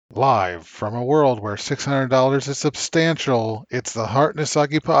Live from a world where $600 is substantial, it's the Heart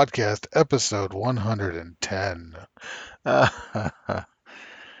Nisaki Podcast, episode 110. I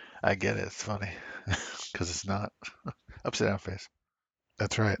get it. It's funny because it's not upside down face.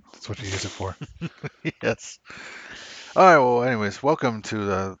 That's right. That's what you use it for. Yes. All right. Well, anyways, welcome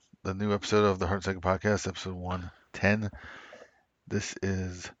to the new episode of the Heart Second Podcast, episode 110. This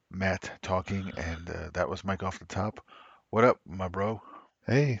is Matt talking, and that was Mike off the top. What up, my bro?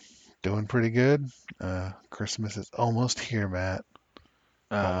 Hey, doing pretty good. Christmas is almost here, Matt.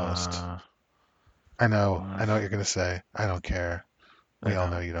 Almost. Uh, I know what you're going to say. I don't care. I We all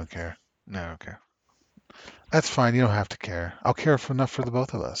know. know you don't care. No, I don't care. That's fine. You don't have to care. I'll care for enough for the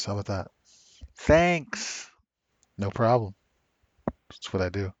both of us. How about that? Thanks. No problem. That's what I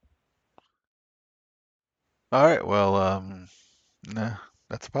do. All right. Well, nah,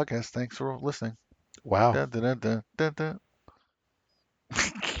 that's the podcast. Thanks for listening. Wow. Dun, dun, dun, dun, dun, dun.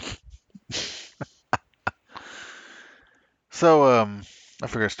 So, I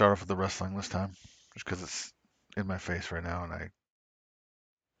figured I'd start off with the wrestling this time, just because it's in my face right now, and I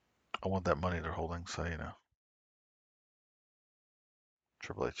want that money they're holding. So,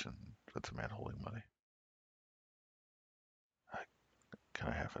 Triple H and Vince McMahon holding money. Can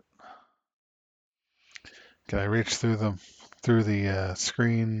I have it? Can I reach through the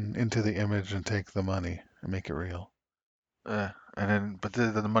screen into the image and take the money and make it real? But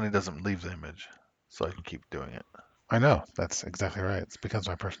the money doesn't leave the image, so I can keep doing it. I know. That's exactly right. It becomes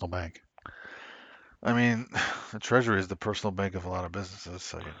my personal bank. I mean, the Treasury is the personal bank of a lot of businesses,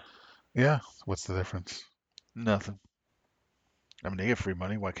 so Yeah. What's the difference? nothing. I mean, they get free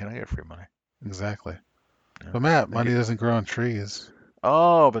money. Why can't I get free money? Exactly. Yeah. But Matt, They money get. doesn't grow on trees.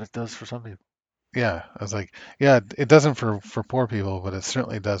 Oh, but it does for some people. Yeah. I was like, yeah, it doesn't for poor people, but it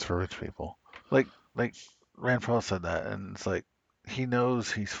certainly does for rich people. Like Rand Paul said that, and it's like he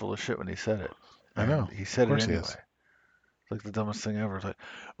knows he's full of shit when he said it, I know. and he Of said it course he anyway. is. It's like the dumbest thing ever. It's like,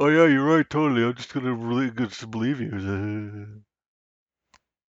 oh yeah, you're right, totally. I'm just gonna really just believe you.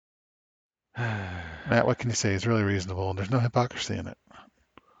 Matt, what can you say? He's really reasonable, and there's no hypocrisy in it.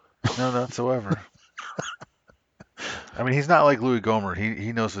 No, not whatsoever. I mean, he's not like Louis Gohmert.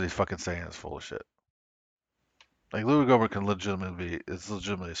 He knows what he's fucking saying is full of shit. Like Louis Gohmert can legitimately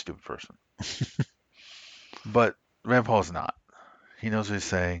a stupid person, but Rand Paul's not. He knows what he's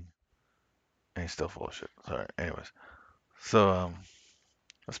saying, and he's still full of shit. Sorry. Anyways, so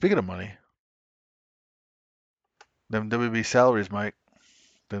speaking of money, them WB salaries, Mike,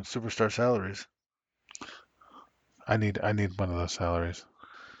 them superstar salaries. I need one of those salaries.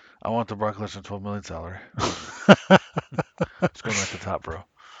 I want the Brock Lesnar 12 million salary. It's going right to the top, bro.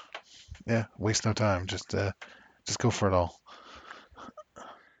 Yeah. Waste no time. Just go for it all.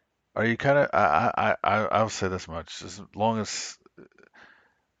 Are you kind of? I'll say this much. As long as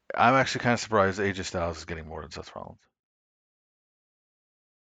I'm actually kind of surprised AJ Styles is getting more than Seth Rollins.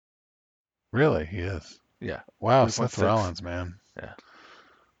 Really, he is. Yeah, Wow, Seth 3.6. Rollins, man. Yeah.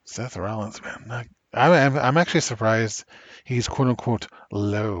 Seth Rollins, man. I'm actually surprised he's quote unquote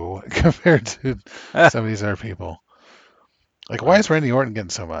low compared to some of these other people. Like, why Well, is Randy Orton getting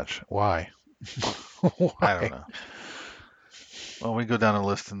so much? Why? I don't Why? know. Well, we go down a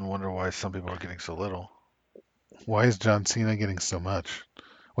list and wonder why some people are getting so little. Why is John Cena getting so much?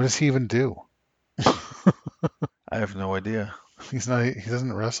 What does he even do? I have no idea. He's not. He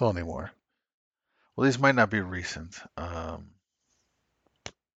doesn't wrestle anymore. Well, these might not be recent. I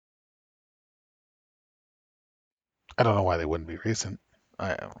don't know why they wouldn't be recent.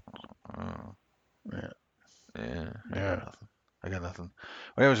 I uh, Yeah, yeah, I got yeah, nothing. I got nothing.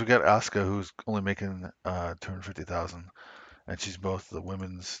 Well, anyways, we got Asuka, who's only making 250,000, and she's both the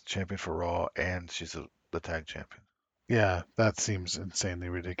women's champion for Raw and she's the tag champion. yeah. That seems insanely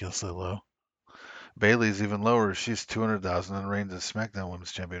ridiculously low. Bailey's even lower. She's 200,000 and reigns as SmackDown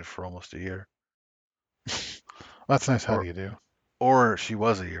Women's Champion for almost a year. That's nice. How do Or you do? or she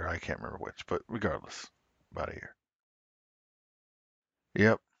was a year. I can't remember which, but regardless, about a year.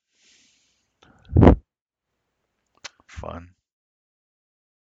 Yep, fun.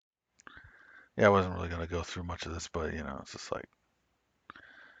 Yeah, I wasn't really gonna go through much of this, but it's just like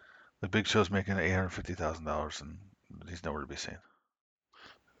the Big Show's making $850,000 and he's nowhere to be seen.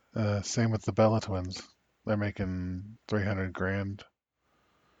 Same with the Bella twins. They're making 300 grand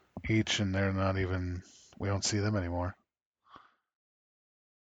each, and they're not even. We don't see them anymore.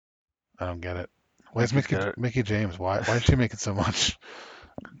 I don't get it. Why is Mickey's got it. Mickey James? Why is she making so much?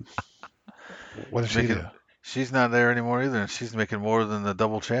 What does She's she making. do? She's not there anymore either, and she's making more than the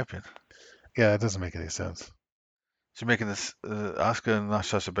double champion. Yeah, it doesn't make any sense. She's making this. Asuka and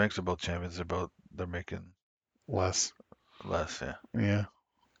Sasha Banks are both champions. They're making Less. less. Yeah. Yeah.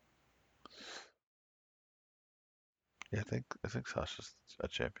 Yeah, I think Sasha's a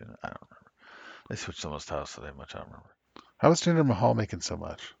champion. I don't remember. They switched so much titles so much. I don't remember. How is Jinder Mahal making so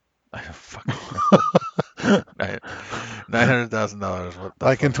much? I don't fucking know. $900,000. What the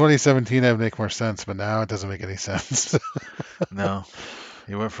Like in fuck? 2017, that would make more sense, but now it doesn't make any sense. No,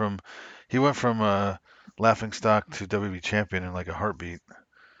 he went from laughing stock to WB champion in like a heartbeat,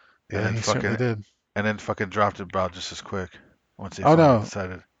 and Yeah, then he certainly fucking did. dropped it about just as quick once he Oh finally no,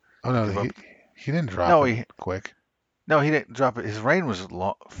 decided oh to no, give up. he didn't drop No, it he quick. no he didn't drop it. His reign was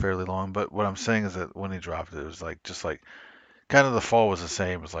fairly long, but what I'm saying is that when he dropped it, it was like just like kind of the fall was the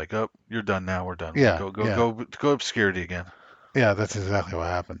same. It was like, oh, you're done now. We're done. Yeah, yeah, Go obscurity again. yeah. That's exactly what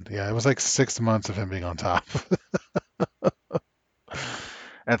happened. Yeah, it was like 6 months of him being on top.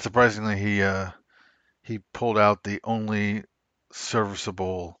 And surprisingly, he pulled out the only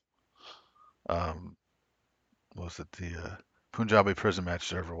serviceable um what was it the Punjabi prison match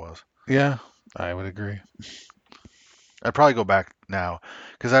there ever was. Yeah, I would agree. I'd probably go back now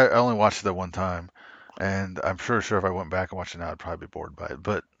because I only watched it that one time, and I'm sure if I went back and watched it now, I'd probably be bored by it.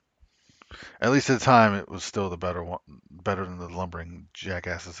 But at least at the time, it was still the better one, better than the lumbering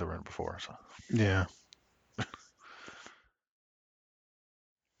jackasses that were in it before. So Yeah,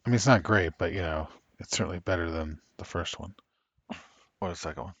 I mean it's not great, but it's certainly better than the first one. what a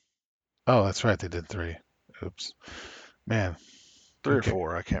second one, Oh, that's right, they did three. Oops, man. three or Okay,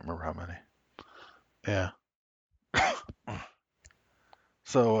 four, I can't remember how many. yeah,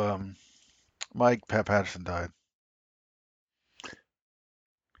 So Mike Pat Patterson died.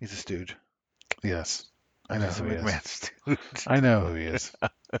 He's a stooge. yes, I know He's a who he is. McMahon stooge. I know who he is.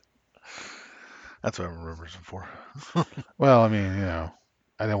 That's what I remember him for. Well, I mean,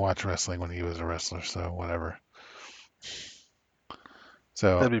 I didn't watch wrestling when he was a wrestler, so whatever.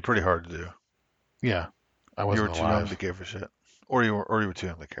 So That'd be pretty hard to do. yeah, I You were wasn't too young alive. to give a shit, or you were too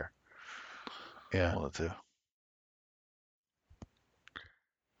young to care. Yeah. One of the two.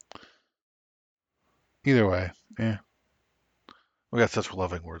 Either way, yeah. We got such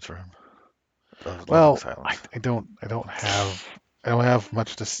loving words for him. Loving Well, I, silence. I don't I don't have I don't have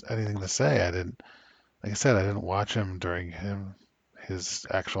much anything to say. I didn't like I said I didn't watch him during his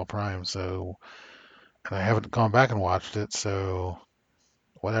actual prime, so and I haven't gone back and watched it, so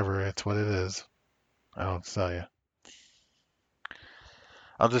whatever, it's what it is. I don't tell you.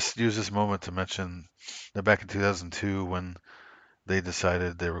 I'll just use this moment to mention that back in 2002, when they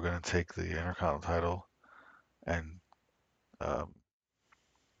decided they were going to take the Intercontinental title and um,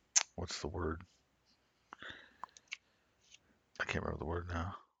 what's the word? I can't remember the word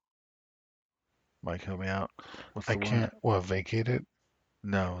now. Mike, help me out. What's I the word? can't vacate it.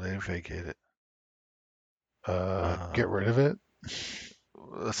 No, they didn't vacate it. Get Uh, rid of it.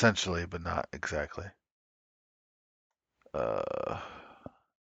 essentially, but not exactly. Uh,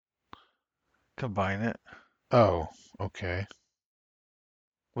 combine it Oh, okay.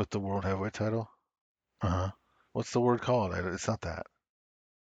 with the World Heavyweight title. Uh-huh. What's the word called? It's not that.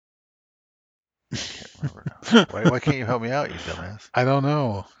 I can't remember now. Why can't you help me out, you dumbass? I don't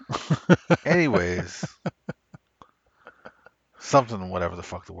know. Anyways, something, whatever the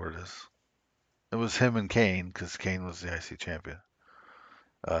fuck the word is. It was him and Kane because Kane was the IC champion.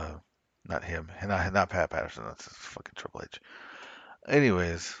 Uh, not him, and not Pat Patterson. That's fucking Triple H.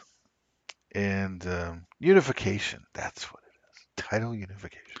 Anyways, and unification. That's what it is. Title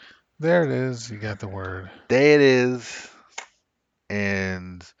unification. There it is. You got the word. There it is.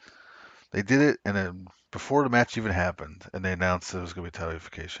 And they did it, and then before the match even happened, and they announced it was going to be title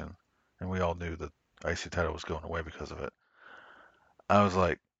unification, and we all knew that IC title was going away because of it. I was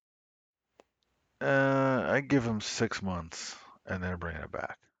like, I give him 6 months, and they're bringing it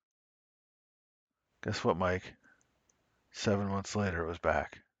back. Guess what, Mike? 7 months later, it was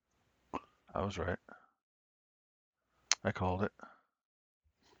back. I was right. I called it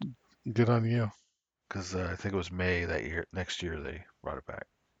Good on you. because I think it was May that year. Next year, they brought it back.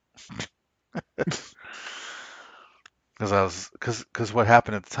 Because what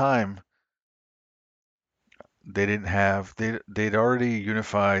happened at the time, they'd already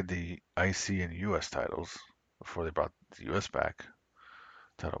unified the IC and US titles before they brought the US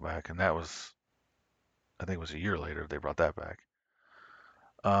title back, and that was, I think it was a year later they brought that back.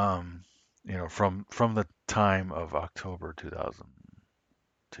 Um, from the time of October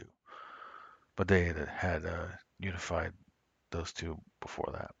 2002, but they had unified those two before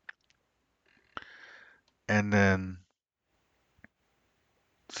that, and then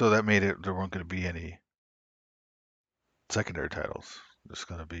so that made it there weren't going to be any secondary titles. There's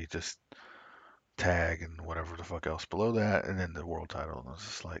going to be just tag and whatever the fuck else below that, and then the world title. And I was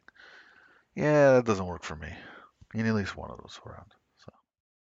just like, yeah, that doesn't work for me. You need at least one of those around.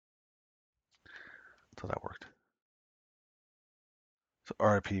 So that worked. So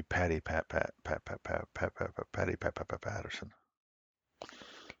R.I.P. Patty Pat Pat Pat Pat Pat Pat Pat Pat Patty Pat Pat Pat Patterson.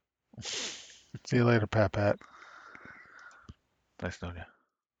 See you later, Pat Pat. Nice knowing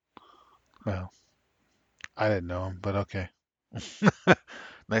Well, I didn't know him, but okay. you.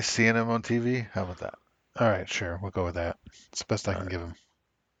 Nice seeing him on TV. How about that? All right, sure. We'll go with that. It's the best I All can right, give him.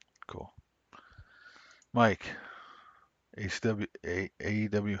 cool. Mike,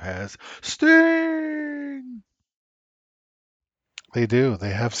 AEW has Sting. They do.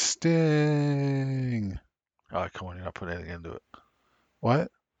 They have Sting. Oh, come on, you're not putting anything into it.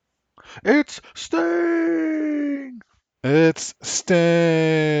 What? It's Sting. It's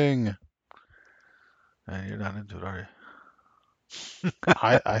Sting. And you're not into it, are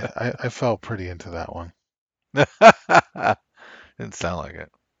I felt pretty into that one. you? Didn't sound like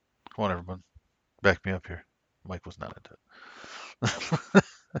it. Come on, everyone. Back me up here. Mike was not into it.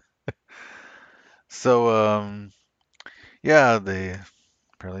 So, yeah, they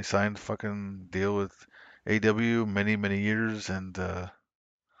apparently signed a fucking deal with AW many, many years, and the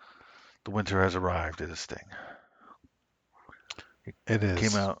winter has arrived. It is Sting. He It came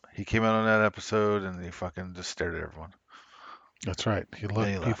is. out. He came out on that episode, and he fucking just stared at everyone. That's right. He Then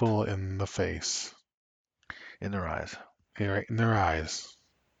he looked left people in the face, in their eyes. right in their eyes.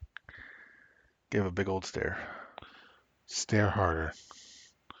 Gave a big old stare. Stare harder.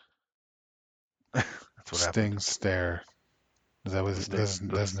 That's what happened. Sting stare. Is that what The Sting,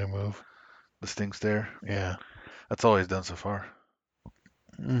 that's new move? the Sting stare. Yeah. That's all he's done so far.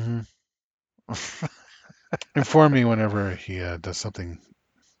 hmm Inform me whenever he does something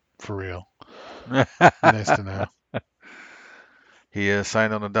for real. Be nice to know. He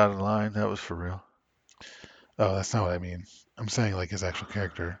signed on the dotted line. That was for real. Oh, that's not what I mean. I'm saying like his actual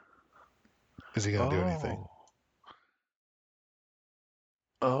character. Is he gonna do anything? Oh,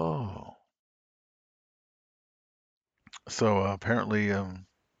 oh. So apparently,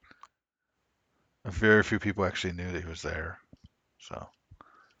 very few people actually knew that he was there. So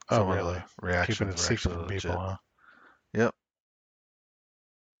Oh, some of really? the Keeping reactions it were secret actually from people, legit. huh? Yep.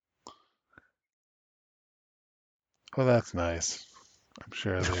 Well, that's nice. I'm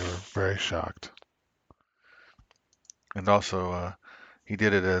sure they were very shocked. And also, he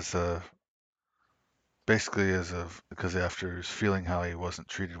did it as basically because after he was feeling how he wasn't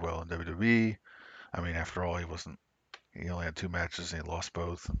treated well in WWE. I mean, after all, he wasn't. He only had two matches and he lost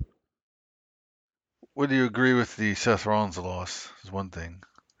both. Would you agree with the Seth Rollins loss? Is one thing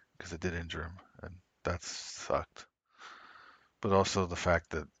because it did injure him, and that sucked. But also the fact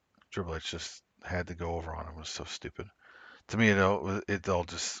that Triple H just had to go over on him was so stupid. To me, it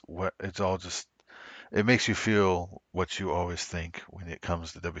makes you feel what you always think when it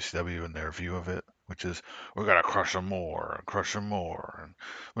comes to WCW and their view of it, which is we gotta crush them more and crush them more, and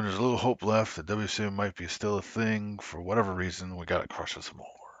when there's a little hope left that WCW might be still a thing for whatever reason, we gotta crush them some more.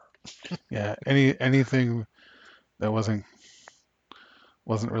 Yeah. Anything that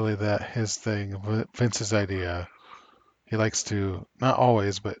wasn't really that his thing, Vince's idea. He likes to, not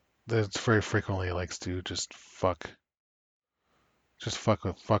always, but there's very frequently he likes to just fuck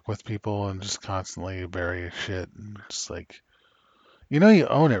with people and just constantly bury shit and just like, you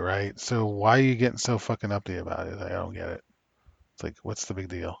own it, right? So why are you getting so fucking uppity about it? I don't get it. It's like, what's the big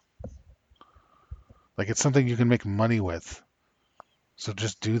deal? Like, it's something you can make money with. So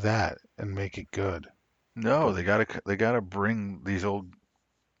just do that and make it good. No, But they gotta bring these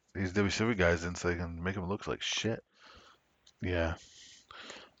WCW guys in so they can make them look like shit yeah,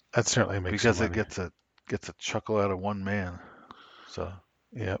 that certainly makes you because it money. gets a chuckle out of one man. So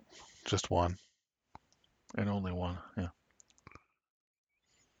Yep, just one. and only one. Yeah.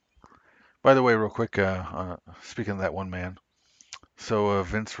 By the way, real quick, speaking of that one man, so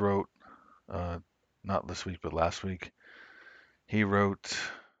Vince wrote, uh, not this week but last week, he wrote. It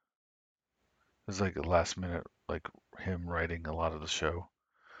was like a last minute, like him writing a lot of the show,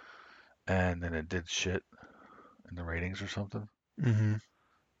 and then it did shit in the ratings or something, hmm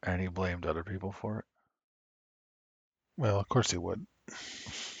and he blamed other people for it. Well, of course he would.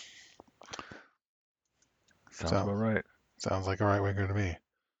 Sounds So about right. sounds like a right winger to me.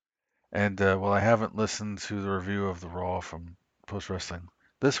 And well, I haven't listened to the review of the Raw from Post Wrestling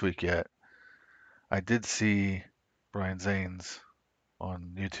this week yet. I did see Brian Zane's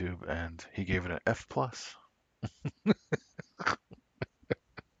on YouTube, and he gave it an F plus.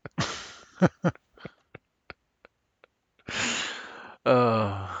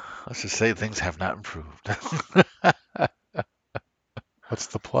 Uh, let's just say things have not improved. What's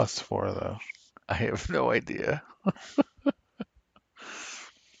the plus for though? I have no idea.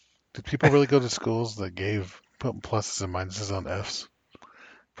 Did people really go to schools that gave put pluses and minuses on Fs?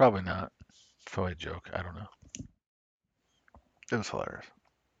 Probably not. It's probably a joke. I don't know. It was hilarious.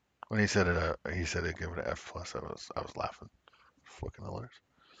 When he said it, he gave it an F plus. I was laughing. Fucking hilarious.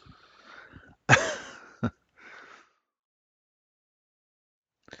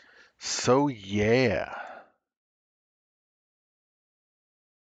 So yeah.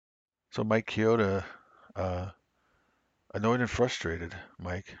 So Mike Chioda, uh, annoyed and frustrated,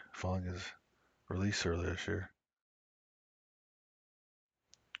 Mike, following his release earlier this year.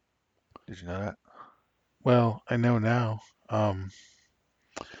 Did you know that? Well, I know now. Um,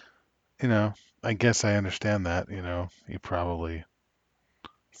 you know, I guess I understand that. He probably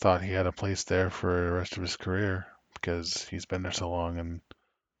thought he had a place there for the rest of his career because he's been there so long. And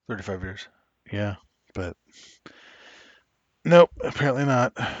 35 years. yeah, but nope, apparently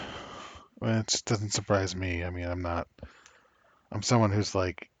not. Well, it doesn't surprise me. I mean, I'm not. I'm someone who's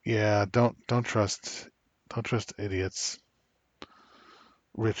like, yeah, don't trust idiots,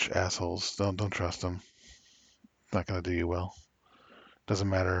 rich assholes. Don't trust them. Not gonna do you well. Doesn't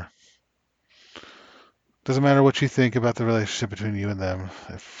matter. Doesn't matter what you think about the relationship between you and them.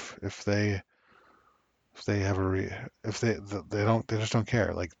 If they have a if they just don't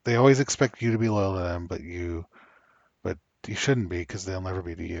care. Like they always expect you to be loyal to them, but you shouldn't be because they'll never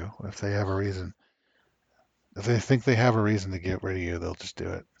be to you. If they think they have a reason to get rid of you, they'll just do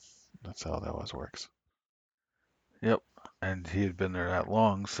it. That's how that always works. Yep. And he had been there that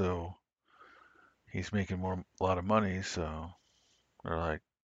long, so he's making a lot of money. So they're like,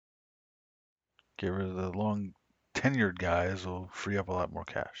 get rid of the long tenured guys, will free up a lot more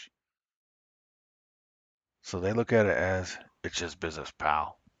cash. So they look at it as it's just business,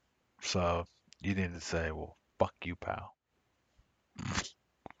 pal. So you need to say, well, fuck you, pal.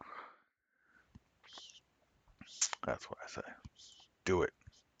 That's what I say. Do it.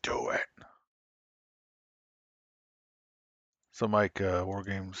 Do it. So, Mike, War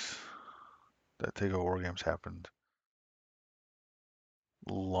Games, that Takeover War Games happened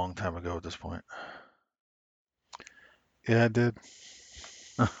a long time ago at this point. Yeah, I did.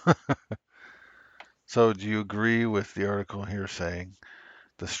 So, do you agree with the article here saying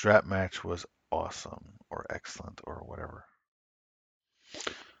the strap match was awesome or excellent or whatever?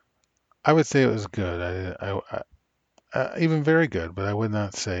 I would say it was good. Even very good, but I would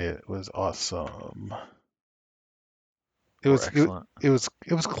not say it was awesome. It Or was it, excellent? it was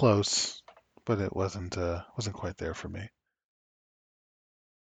close, but it wasn't quite there for me.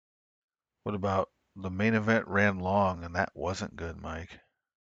 What about the main event ran long and that wasn't good, Mike?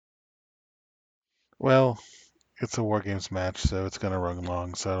 Well, it's a War Games match, so it's gonna run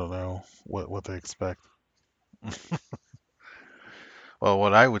long. So I don't know what they expect. Well,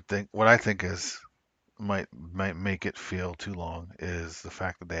 what I think is might make it feel too long is the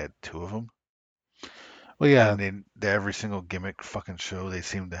fact that they had two of them, Well, yeah, and every single gimmick fucking show they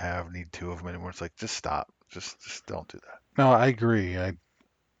seem to have need two of them anymore. It's like just stop, just don't do that. no, I agree.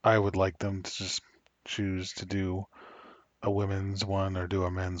 I would like them to just choose to do a women's one or do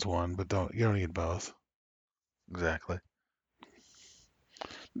a men's one, but you don't need both. Exactly.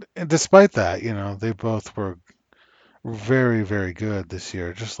 And despite that, they both were very, very good this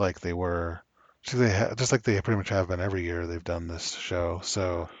year, just like they were, just like they pretty much have been every year they've done this show.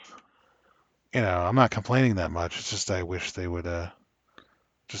 So, I'm not complaining that much. It's just I wish they would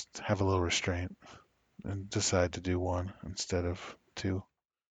just have a little restraint and decide to do one instead of two.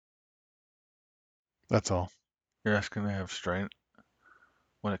 That's all. You're asking to have strength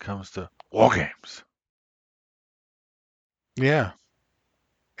when it comes to war games. Yeah,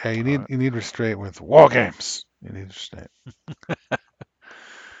 yeah. You All need right. you need restraint with war games. You need restraint.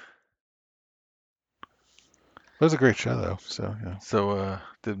 It was a great show though. So yeah. So,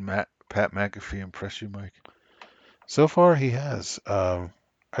 did Pat McAfee impress you, Mike? So far he has. I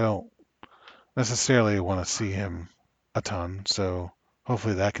don't necessarily want to see him a ton, so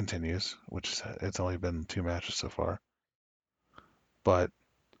hopefully that continues. It's only been two matches so far, but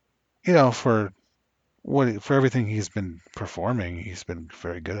for everything he's been performing, he's been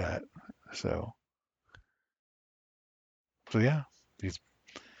very good at. So yeah, he's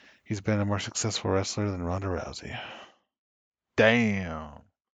he's been a more successful wrestler than Ronda Rousey. Damn.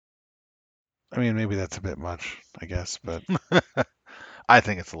 I mean, maybe that's a bit much, I guess, but I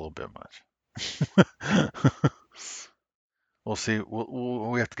think it's a little bit much. We'll see.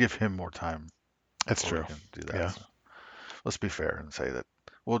 We have to give him more time that's before we true. can do that. Yeah, So let's be fair and say that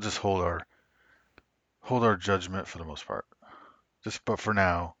we'll just hold our judgment for the most part. But for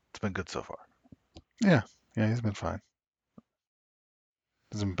now, it's been good so far. yeah, yeah. He's been fine.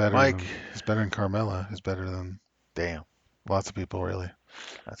 He's better Mike, than he's better than Carmella. He's better than damn, lots of people, really.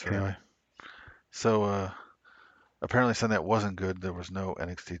 that's right. Anyway, So apparently Sunday wasn't good. There was no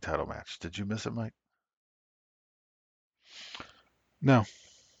NXT title match. Did you miss it, Mike? No,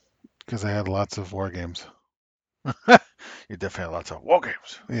 because I had lots of war games. You definitely had lots of war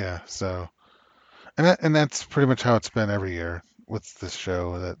games. Yeah, so and that's pretty much how it's been every year with this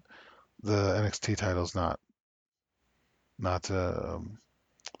show. That the NXT title's not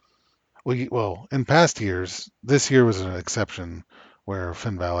well, in past years, this year was an exception where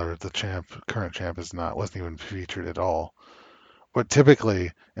Finn Balor, the current champ, is not wasn't even featured at all. But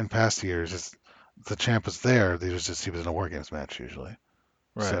typically in past years, is the champ was there. He was in a War Games match usually.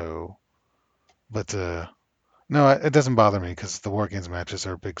 Right. So, but no, it doesn't bother me because the War Games matches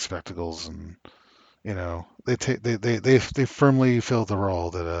are big spectacles, and they take they firmly fill the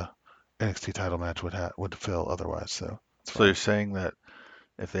role that a NXT title match would fill otherwise. So it's So you're fine. saying that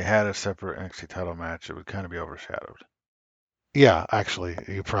if they had a separate NXT title match, it would kind of be overshadowed. Yeah, actually,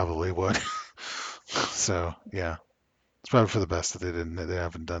 you probably would. So yeah, it's probably for the best that they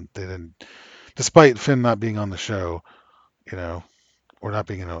didn't, despite Finn not being on the show, you know, or not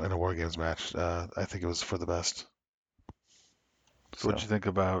being in a War Games match. I think it was for the best. So what'd So you think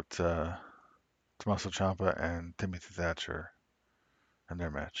about Tommaso Ciampa and Timothy Thatcher and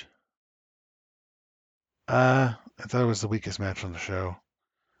their match? I thought it was the weakest match on the show.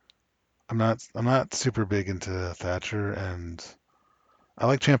 I'm not super big into Thatcher, and I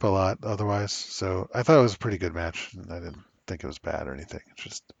like Ciampa a lot otherwise. So I thought it was a pretty good match. I didn't think it was bad or anything. It's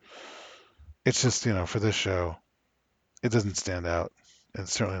just for this show, it doesn't stand out.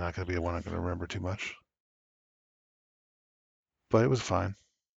 It's certainly not going to be one I'm going to remember too much. But it was fine.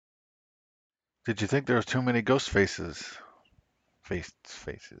 Did you think there was too many ghost faces?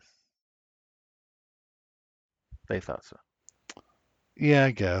 Faces. They thought so. Yeah,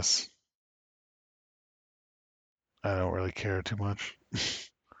 I guess. I don't really care too much.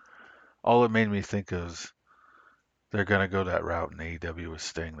 All it made me think is they're gonna go that route in AEW with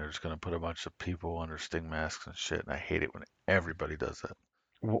Sting. They're just gonna put a bunch of people under Sting masks and shit, and I hate it when everybody does that.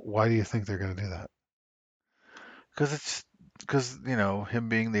 Why do you think they're going to do that? Because him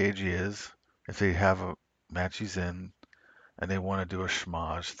being the age he is, if they have a match he's in and they want to do a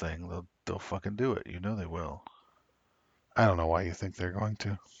schmozz thing, they'll fucking do it. You know they will. I don't know why you think they're going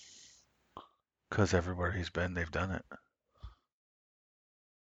to. Because everywhere he's been, they've done it.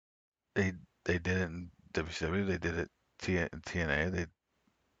 They they did it in WCW. They did it in TNA. They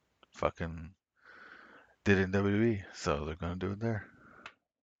fucking did it in WWE. So they're gonna do it there.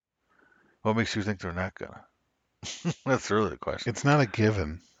 What makes you think they're not gonna? That's really the question. It's not a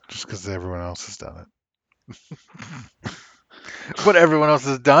given just because everyone else has done But everyone else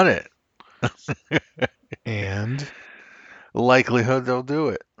has done it. it. And Likelihood they'll do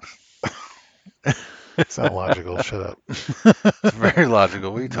it. it's not logical. Shut up. It's very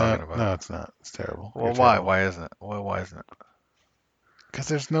logical. What are you No, talking about? no, it's not. It's terrible. You're Well, why? terrible. Why isn't it? Why isn't it? Because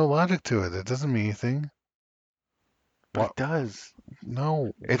there's no logic to it. It doesn't mean anything. But What? it does.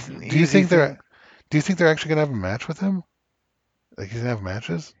 No. It's an Do you easy think thing. they're actually gonna have a match with him? Like he's gonna have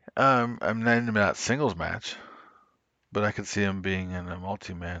matches? I'm not singles match, but I could see him being in a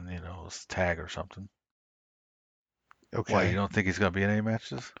multi-man, tag or something. Why? You Okay. don't think he's gonna be in any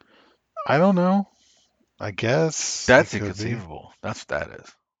matches? I don't know. I guess he That's could be. inconceivable. That's what that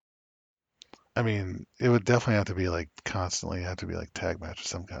is. I mean, it would definitely have to be like constantly have to be like tag match of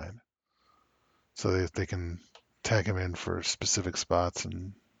some kind, so they can tag him in for specific spots,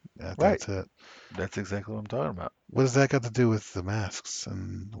 and Right. that's it. That's exactly what I'm talking about. What does that got to do with the masks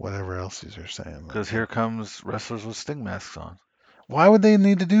and whatever else you're saying? Because here comes wrestlers with Sting masks on. Why would they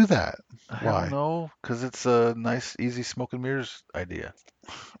need to do that? I don't Why? know. Because it's a nice, easy smoke and mirrors idea.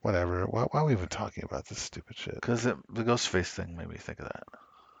 Whatever. Why are we even talking about this stupid shit? Because the ghost face thing made me think of that.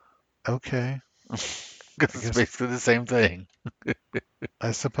 Okay, Because I it's guess basically the same thing.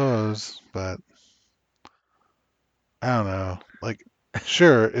 I suppose, but I don't know. Like,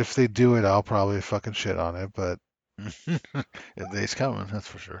 sure, if they do it, I'll probably fucking shit on it, but The day's coming, that's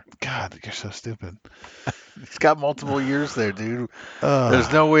for sure. God, you're so stupid. He's got multiple years there, dude. There's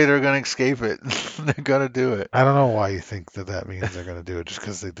Uh, no way they're gonna escape it. They're gonna do it. I don't know why you think that means they're gonna do it just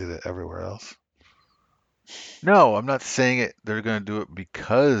because they did it everywhere else. No, I'm not saying it. They're gonna do it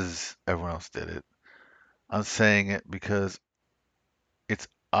because everyone else did it. I'm saying it because it's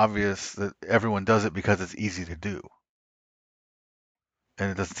obvious that everyone does it because it's easy to do,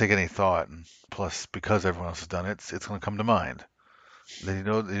 and it doesn't take any thought. And plus, because everyone else has done it, it's gonna come to mind. Then you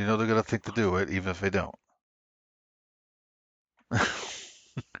know they're gonna think to do it, even if they don't.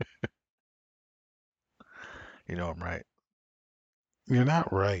 I'm right. You're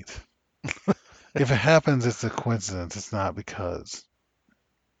not right. If it happens, it's a coincidence. It's not because.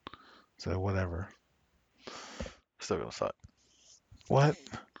 So whatever. Still gonna suck. What?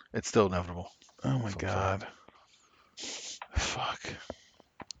 It's still inevitable. Oh my That's what I'm saying. God. Fuck.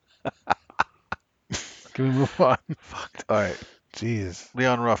 Fuck. Can we move on? Fuck. All right. Jeez.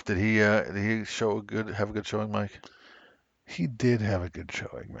 Leon Ruff, did he have a good showing, Mike? He did have a good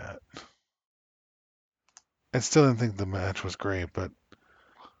showing, Matt. I still didn't think the match was great, but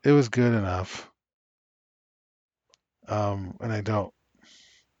it was good enough. And I don't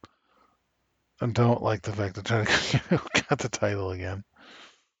like the fact that Johnny got the title again.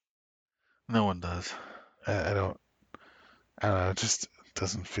 No one does. I don't. I don't know. It just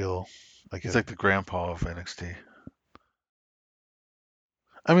doesn't feel like He's it. like the grandpa of NXT.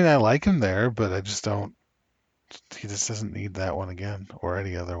 I mean, I like him there, but I just don't. He just doesn't need that one again, or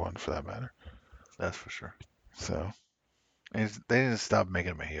any other one for that matter. That's for sure. So, They need to stop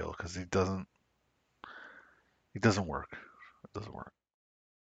making him a heel because he doesn't. He doesn't work. It doesn't work.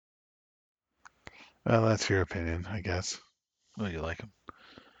 well, that's your opinion, I guess. Oh, you like him?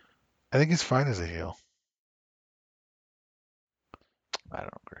 I think he's fine as a heel. I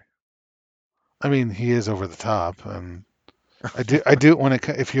don't agree. I mean, he is over the top, and I do when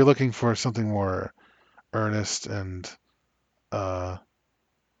if you're looking for something more earnest and uh,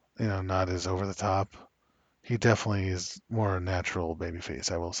 not as over the top, he definitely is more a natural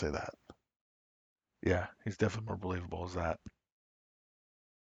babyface. I will say that. Yeah, he's definitely more believable as that.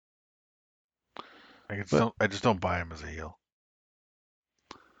 But I just don't buy him as a heel.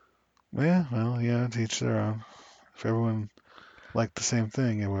 yeah, well, yeah, to each their own. If everyone liked the same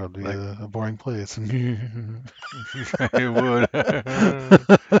thing, it would be Like a boring place. it would.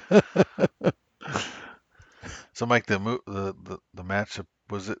 So, Mike, the matchup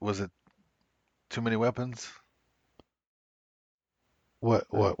was it too many weapons? Which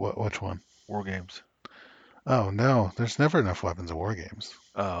one? War games. Oh no, there's never enough weapons in war games.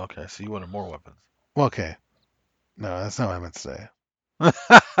 Oh, okay. So you wanted more weapons. Well, okay, no, that's not what I meant to say.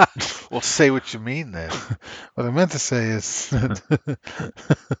 Well, say what you mean then. What I meant to say is that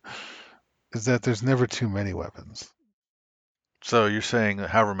is that there's never too many weapons. So you're saying that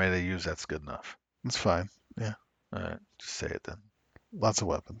however many they use, that's good enough. It's fine. Yeah, All right, just say it then. lots of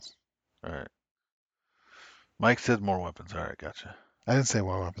weapons. All right. Mike said more weapons. All right, gotcha. I didn't say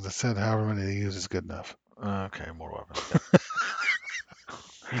more weapons. I said however many they use is good enough. Okay, more weapons.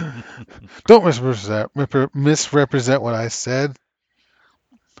 Don't misrepresent what I said.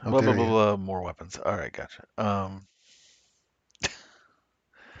 How Blah blah dare blah you? blah. More weapons. All right, gotcha.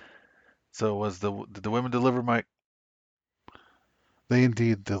 So did the women deliver, Mike? They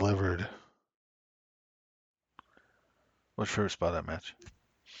indeed delivered. What's your favorite spot of that match?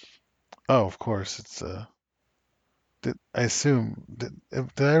 Oh, of course. I assume did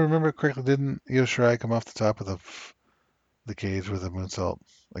I remember correctly? Didn't Io Shirai come off the top of the cage with a moonsault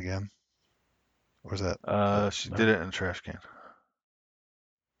again? Or is that She no? did it in a trash can.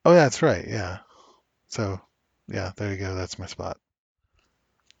 Oh, yeah, that's right. Yeah. So, yeah, there you go. That's my spot.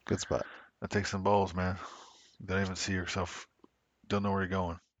 Good spot. That takes some balls, man. You don't even see yourself. Don't know where you're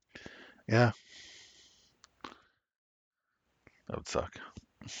going. Yeah. That would suck.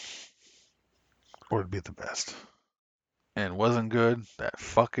 Or it'd be the best. And wasn't good. That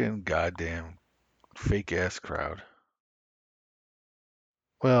fucking goddamn fake ass crowd.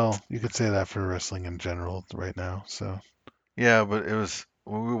 Well, you could say that for wrestling in general right now. So, Yeah, but it was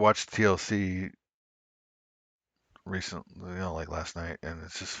when we watched TLC recently, like last night, and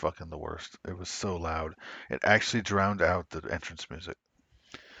it's just fucking the worst. It was so loud. It actually drowned out the entrance music.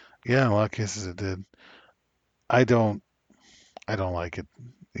 yeah, in a lot of cases it did. I don't I don't like it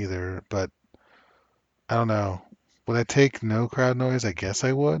either, but I don't know. Would I take no crowd noise? I guess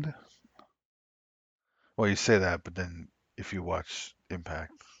I would. Well, you say that, but then if you watch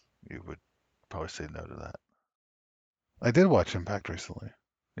Impact, you would probably say no to that. I did watch Impact recently.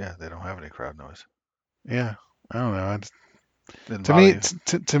 Yeah, they don't have any crowd noise. Yeah. I don't know. Didn't To bother me,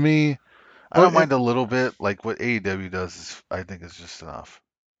 you? to me, I well, don't mind a little bit. Like what AEW does is, I think, is just enough.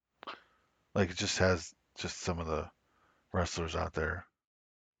 Like it just has just some of the wrestlers out there.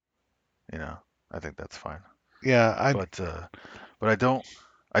 You know, I think that's fine. yeah, But I don't.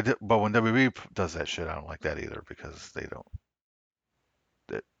 But when WWE does that shit, I don't like that either because they don't.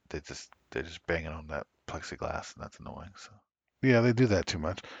 They just banging on that plexiglass and that's annoying. So yeah, they do that too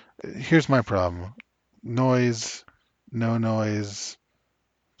much. Here's my problem: noise, no noise,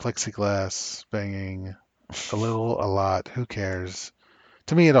 plexiglass, banging, a little, a lot. Who cares?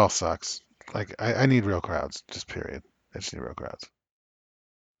 To me, it all sucks. Like I need real crowds. Just period. I just need real crowds.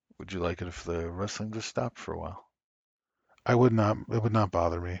 would you like it if the wrestling just stopped for a while? I would not. It would not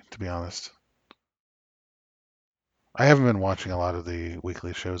bother me, to be honest. I haven't been watching a lot of the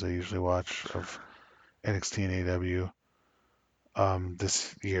weekly shows I usually watch of NXT and AEW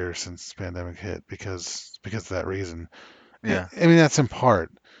this year since the pandemic hit because of that reason. Yeah, I mean, that's in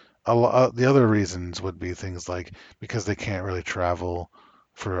part. The other reasons would be things like because they can't really travel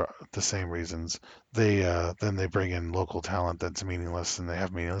for the same reasons. Then they bring in local talent that's meaningless, and they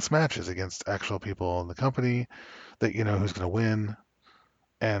have meaningless matches against actual people in the company that you know who's going to win,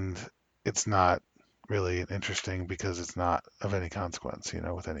 and it's not really interesting because it's not of any consequence, you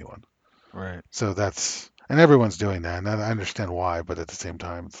know, with anyone. right. So and everyone's doing that, and I understand why, but at the same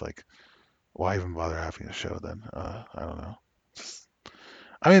time, it's like, why even bother having a show then? I don't know. Just,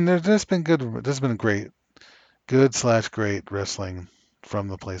 I mean, there's been good slash great wrestling from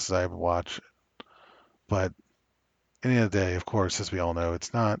the places I watch, but at the end of the day, of course, as we all know,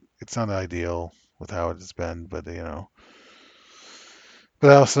 it's not ideal with how it has been, but you know, but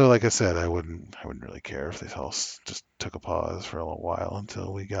also, like I said, I wouldn't really care if this all just took a pause for a little while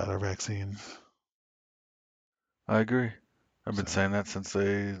until we got our vaccines. I agree. I've been So, saying that since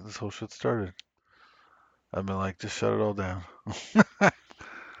this whole shit started. I've been like, just shut it all down.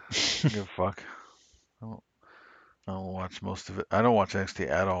 Give a fuck. I don't, I don't watch most of it. I don't watch NXT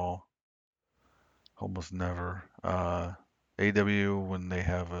at all. Almost never. AW when they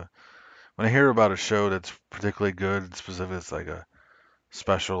have when I hear about a show that's particularly good, and specific, it's like a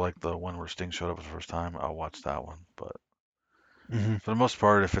special, like the one where Sting showed up for the first time. I'll watch that one. But hmm for the most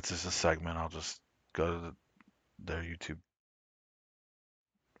part, if it's just a segment, I'll just go to their YouTube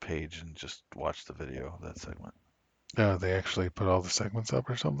page and just watch the video of that segment. they actually put all the segments up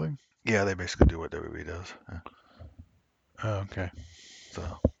or something. Yeah, they basically do what WWE does. Yeah. Oh, okay,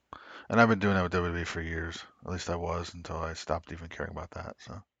 So, and I've been doing that with WWE for years. At least I was until I stopped even caring about that.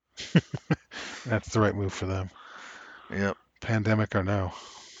 So, that's the right move for them. yep, Pandemic or no.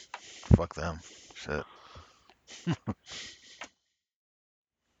 fuck them. Shit.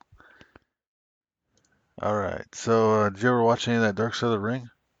 All right. So, did you ever watch any of that Dark Side of the Ring?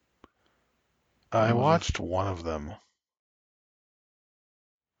 I When was it? watched one of them.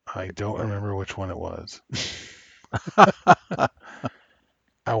 I don't What? remember which one it was.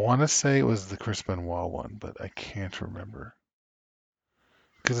 I want to say it was the Chris Benoit one, but I can't remember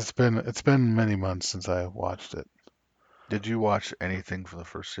because it's been many months since I watched it. Did you watch anything from the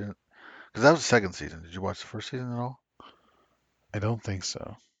first season? Because that was the second season. Did you watch the first season at all? I don't think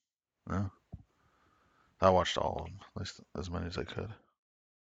so. No. I watched all of them, at least as many as I could.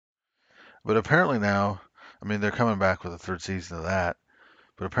 But apparently now, I mean, they're coming back with a third season of that.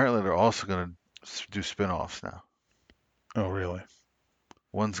 But apparently they're also going to do spin-offs now. Oh, really?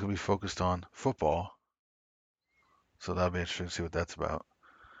 One's going to be focused on football, so that'll be interesting to see what that's about.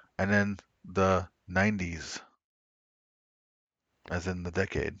 And then the 90s, as in the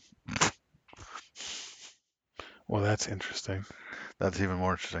decade. Well, that's interesting. That's even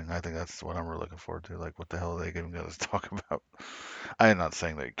more interesting. I think that's what I'm really looking forward to. Like, what the hell are they even going to talk about? I'm not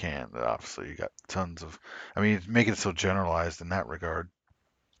saying they can't. Obviously, you got tons of. I mean, make it so generalized in that regard.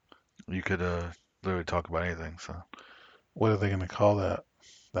 You could literally talk about anything. So, What are they going to call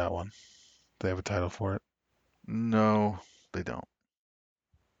that one? They have a title for it. no, they don't.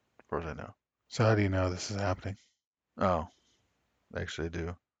 As far as I know. So how do you know this is happening? Oh, they actually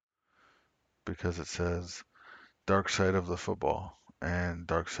do. Because it says Dark Side of the Football and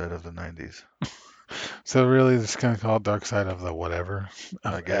Dark Side of the 90s. So really, this is going to call it Dark Side of the whatever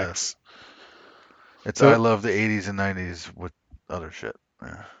I of guess. X. It's I So love the 80s and 90s with other shit.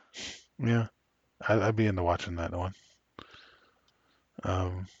 Yeah. yeah, I'd be into watching that one.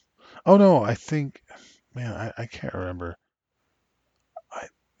 Um, oh no, I think, man, I can't remember. I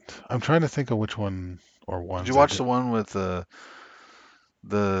I'm trying to think of which one or Did you ones I watch did. the one with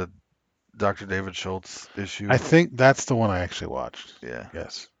the Dr. David Schultz I issue? think that's the one I actually watched. Yeah.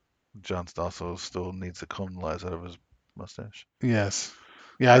 Yes. John Stossel still needs to comb the lies out of his mustache. Yes.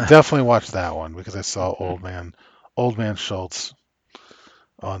 Yeah, I definitely watched that one because I saw old man Schultz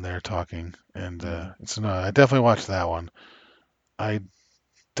on there talking, and Mm. so no, I definitely watched that one. I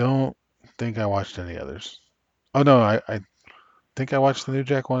don't think I watched any others. Oh no, I think I watched the New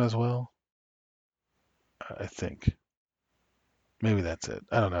Jack one as well. I think maybe that's it.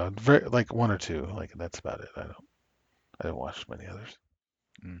 I don't know. Very like one or two. Like that's about it. I didn't watch many others.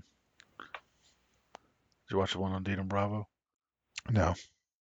 Mm. Did you watch the one on Dean and Bravo? No,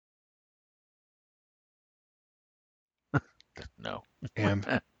 No. and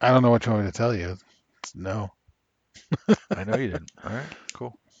I don't know what you want me to tell you. No. I know you didn't. All right,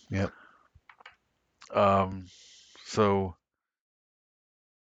 cool. Yep. Um, so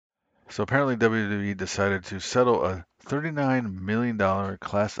so apparently WWE decided to settle a $39 million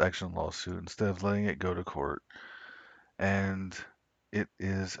class action lawsuit instead of letting it go to court. And it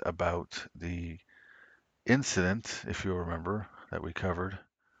is about the incident, if you'll remember, that we covered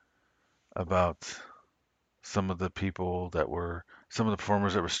about some of the some of the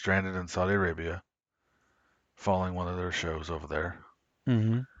performers that were stranded in Saudi Arabia following one of their shows over there,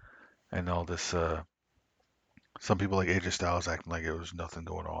 Hmm. and all this. Some people like AJ Styles acting like it was nothing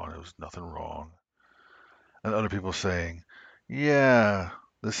going on, it was nothing wrong, and other people saying, "Yeah,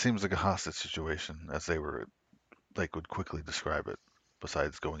 this seems like a hostage situation," as they were like would quickly describe it,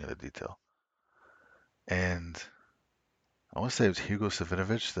 besides going into detail. And I want to say it was Hugo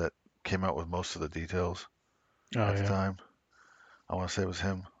Savinovich that came out with most of the details Oh at the yeah. time. I want to say it was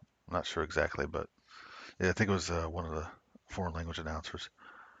him. I'm not sure exactly, but yeah, I think it was one of the foreign language announcers.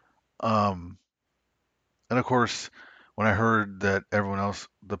 Um, and of course, when I heard that everyone else,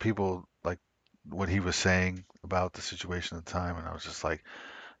 the people, like what he was saying about the situation at the time, and I was just like,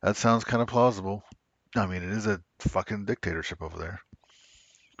 that sounds kind of plausible. I mean, it is a fucking dictatorship over there,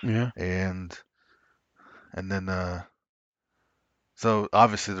 Yeah. and then so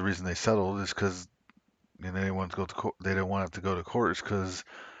obviously the reason they settled is because they didn't want to go to court. They didn't want it to go to court because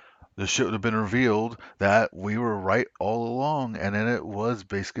the shit would have been revealed that we were right all along, and then it was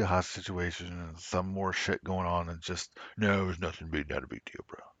basically a hostage situation and some more shit going on, and just no, it was nothing big, not a big deal,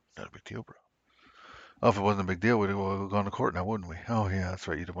 bro, not a big deal, bro. Oh, if it wasn't a big deal, we'd have gone to court now, wouldn't we? Oh yeah, that's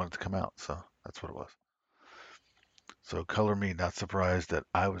right. You'd have wanted to come out, so that's what it was. So color me not surprised that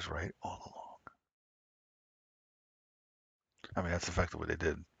I was right all along. I mean, that's effectively what they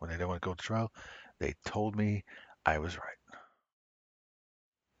did when they didn't want to go to trial. They told me I was right.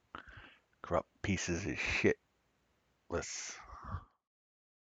 Corrupt pieces of shit. Let's.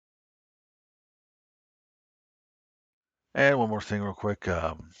 And one more thing, real quick,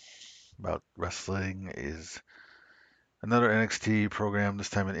 about wrestling is another NXT program, this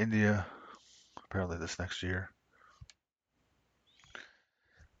time in India, apparently this next year.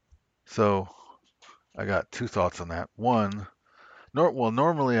 So I got two thoughts on that. One,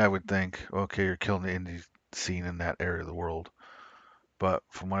 normally I would think, okay, you're killing the indie scene in that area of the world. But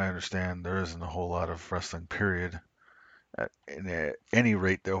from what I understand, there isn't a whole lot of wrestling, period, at any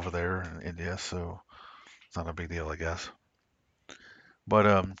rate over there in India. So it's not a big deal, I guess.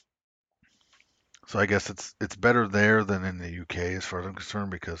 But so I guess it's better there than in the UK as far as I'm concerned,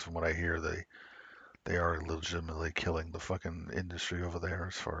 because from what I hear, they are legitimately killing the fucking industry over there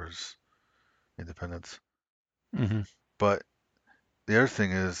as far as independence. Hmm. But the other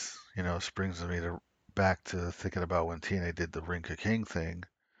thing is, springs me to back to thinking about when TNA did the Ring Ka King thing,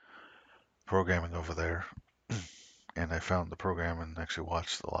 programming over there, and I found the program and actually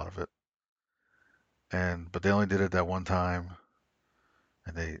watched a lot of it. And but they only did it that one time,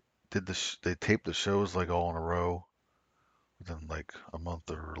 and they taped the shows like all in a row within like a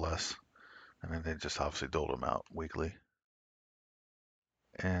month or less, and then they just obviously doled them out weekly.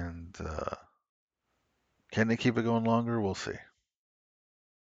 And can they keep it going longer? We'll see.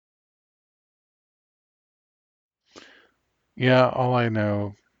 Yeah. All I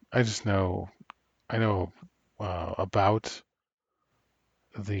know, I just know, I know about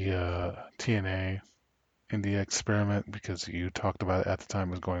the TNA India experiment because you talked about it at the time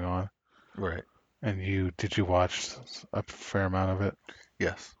it was going on, Right. and did you watch a fair amount of it?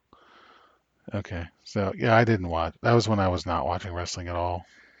 Yes. Okay. So yeah, I didn't watch. That was when I was not watching wrestling at all.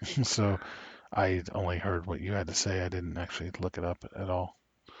 So I only heard what you had to say. I didn't actually look it up at all.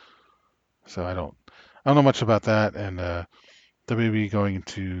 So I don't know much about that. And WB going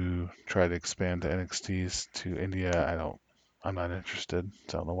to try to expand the NXTs to India. I'm not interested.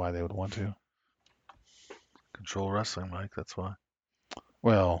 So I don't know why they would want to. Control wrestling, Mike. That's why.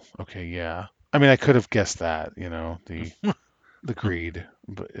 Well, okay, yeah. I mean, I could have guessed that. The greed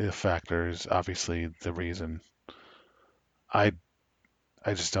factor is obviously the reason. I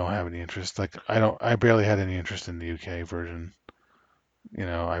I just don't have any interest. Like I barely had any interest in the UK version.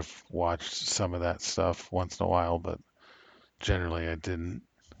 I've watched some of that stuff once in a while, but generally I didn't,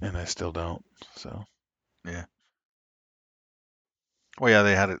 and I still don't. So, Yeah. Well, yeah,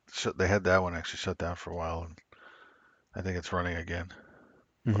 they had it. They had that one actually shut down for a while, and I think it's running again.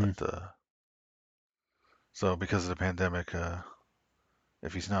 But hmm. so because of the pandemic,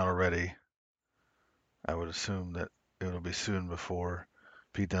 if he's not already, I would assume that it'll be soon before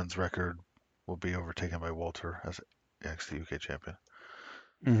Pete Dunne's record will be overtaken by Walter as NXT UK champion.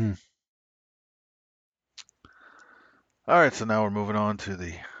 Hmm. All right, so now we're moving on to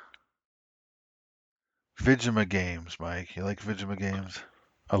the Vigima games, Mike. You like Vigima games?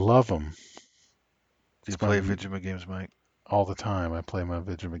 I love them. Do you It's my play Vigima games, Mike? all the time. I play my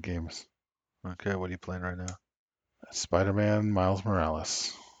Vigima games. Okay, what are you playing right now? Spider-Man Miles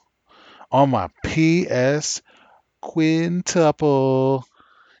Morales on my PS Quintuple.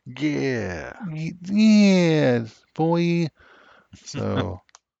 Yeah. Yeah, boy. So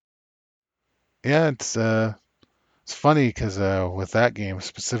Yeah, it's funny because with that game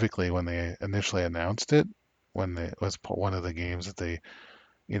specifically, when they initially announced it, when it was one of the games that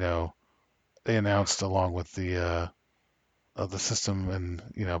you know, they announced along with the of the system and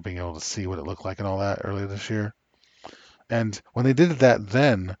being able to see what it looked like and all that earlier this year. And when they did that,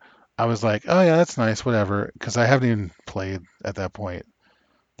 then I was like, oh yeah, that's nice, whatever, because I haven't even played at that point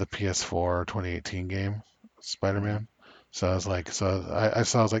the PS4 2018 game, Hmm. Spider-Man. So I was like, I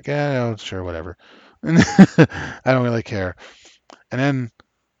was like, yeah, no, sure, whatever. I don't really care. And then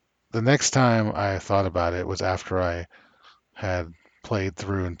the next time I thought about it was after I had played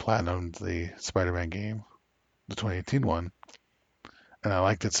through and platinumed the Spider-Man game, the 2018 one, and I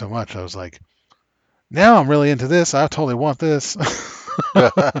liked it so much. I was like, now I'm really into this. I totally want this.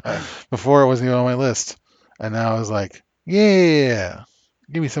 Before it wasn't even on my list, and now I was like, yeah,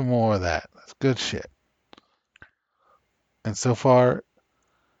 give me some more of that. That's good shit. And so far,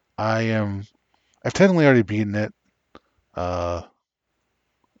 I am. I've technically already beaten it, uh,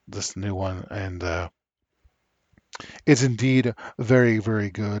 this new one, and it's indeed very, very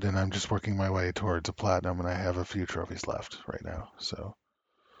good. And I'm just working my way towards a platinum, and I have a few trophies left right now. So,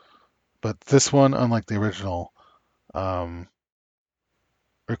 but this one, unlike the original, um,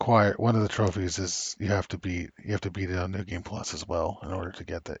 require one of the trophies is you have to beat it on New Game Plus as well in order to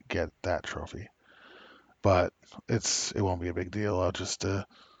get that trophy. But it won't be a big deal. I'll just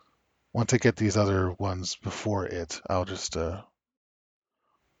once I get these other ones before I'll just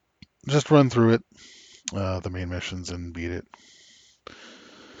run through it, the main missions, and beat it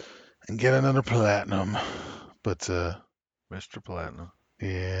and get another platinum. But Mr. Platinum.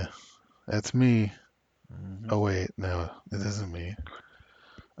 yeah, that's me. Hmm. Oh wait, no, it isn't me.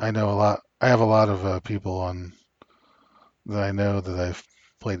 I know a lot. I have a lot of people on that I know that I've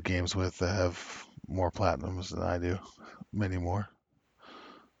played games with that have more platinums than I do, many more.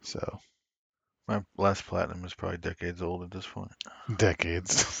 So My last platinum is probably decades old at this point.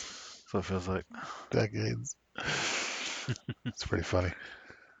 decades, So it feels like decades. It's pretty funny.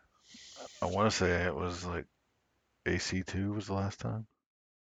 I want to say it was like AC2 was the last time.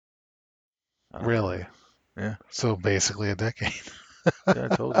 I don't Really. remember. Yeah, So basically a decade. yeah, I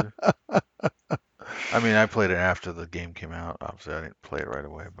told you. I mean, I played it after the game came out. Obviously, I didn't play it right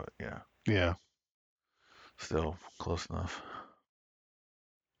away, but yeah, Yeah. still close enough.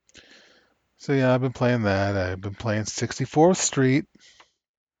 So yeah, I've been playing that. I've been playing 64th Street.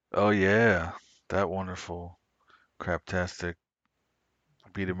 Oh yeah, that wonderful craptastic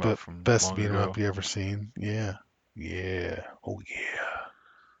beat 'em up But from best long beat 'em up ago. you ever seen. Yeah. Yeah. Oh yeah.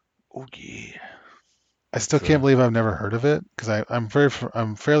 Oh yeah, I still it's can't believe I've never heard of it because I'm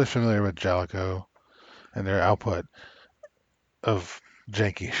fairly familiar with Jalico and their output of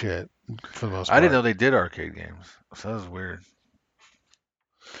janky shit for the most I didn't part. know they did arcade games, so that was weird.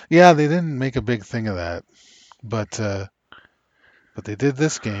 Yeah, they didn't make a big thing of that, but they did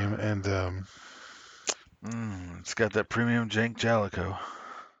this game, and It's got that premium jank Jalico.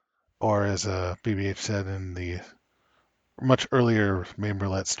 or as BBH said in the much earlier main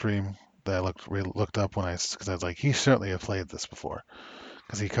roulette stream that I looked up when because I was like, he certainly have played this before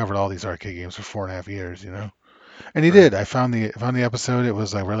because he covered all these arcade games for 4.5 years, and he Right. did. I found the episode. It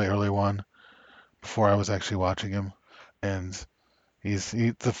was a really early one before I was actually watching him, and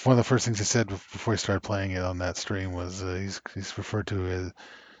one of the first things he said before he started playing it on that stream was he's referred to as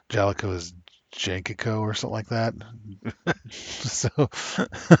Jalico as Jankico or something like that. So,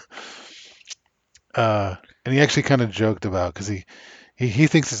 and he actually kind of joked about because he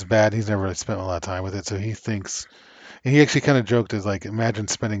thinks it's bad. He's never really spent a lot of time with it, so he thinks. And he actually kind of joked as like, imagine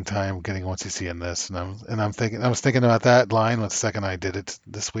spending time getting once you see in this, I was thinking about that line the second I did it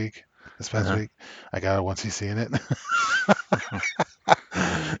this past Uh-huh. week. I got a once you see in it.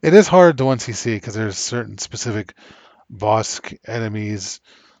 It is hard to once you see because there's certain specific enemies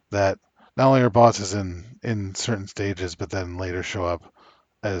that not only are bosses in certain stages, but then later show up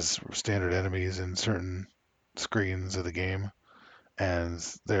as standard enemies in certain screens of the game, and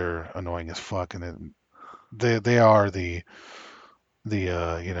they're annoying as fuck. And they are the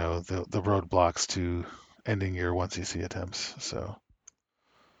roadblocks to ending your once you see attempts. So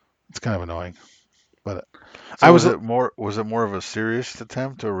it's kind of annoying. But I So was was it more of a serious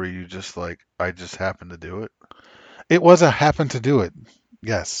attempt, or were you just like I just happened to do it? it was a happen to do it,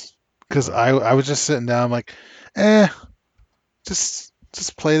 yes, because Uh, I was just sitting down like, eh, just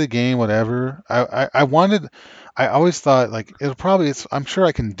play the game, whatever. I wanted. I always thought like I'm sure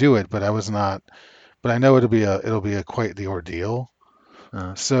I can do it, but I was not. But I know it'll be a quite the ordeal.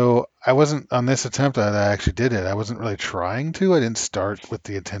 uh, So I wasn't on this attempt that I actually did it. I wasn't really trying to. I didn't start with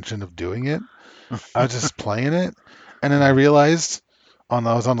the intention of doing it. I was just playing it, and then I realized I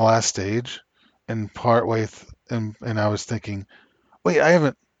was on the last stage, and and I was thinking, wait, I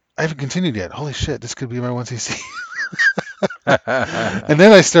haven't continued yet. Holy shit, this could be my 1cc. And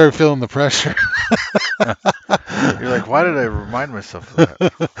then I started feeling the pressure. You're like, why did I remind myself of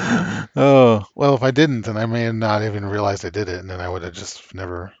that? Oh, well, if I didn't, then I may have not even realized I did it, and then I would have just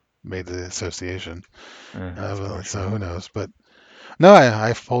never made the association. That's probably So true. who knows? But no,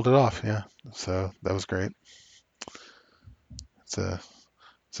 I pulled it off. Yeah, so that was great. It's a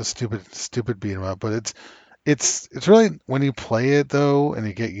it's a stupid beat 'em up, but it's really when you play it though and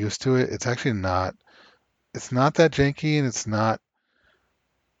you get used to it, it's actually not it's not that janky and it's not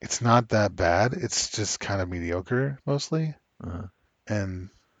that bad. It's just kind of mediocre mostly. Uh, And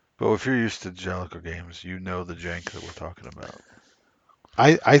but if you're used to Jellicle games, you know the jank that we're talking about.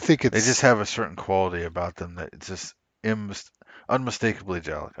 I think They just it's have a certain quality about them that it's just unmistakably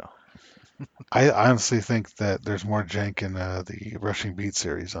Jellicle. I honestly think that there's more jank in the Rushing Beat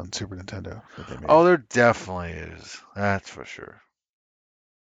series on Super Nintendo that they made. Oh, there definitely is. That's for sure.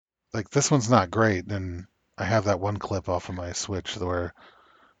 Like this one's not great, and I have that one clip off of my Switch where,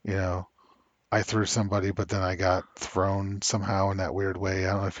 you know, I threw somebody, but then I got thrown somehow in that weird way.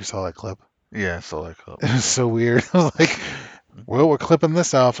 I don't know if you saw that clip. Yeah, so like, It was so weird. I was like, well, we're clipping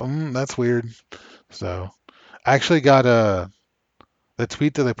this off. That's weird. So I actually got the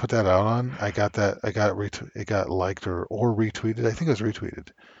tweet that I put that out on. I got that. It got liked or retweeted. I think it was retweeted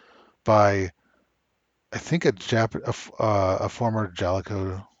by I think a former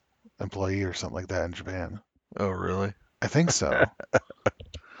Jalico employee or something like that in Japan. oh really? I think so.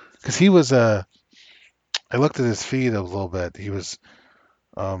 Because he was I looked at his feed a little bit. He was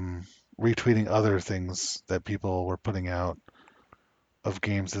um, retweeting other things that people were putting out of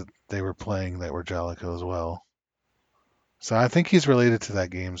games that they were playing that were Jalico as well. So I think he's related to that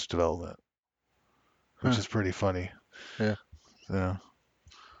game's development, which Huh. is pretty funny. Yeah. So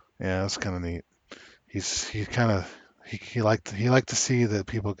yeah, that's kind of neat. He kind of he liked to see that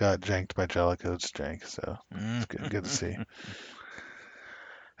people got janked by Jalico's jank. So it's good to see.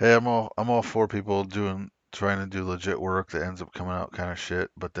 Hey, I'm all for people trying to do legit work that ends up coming out kind of shit,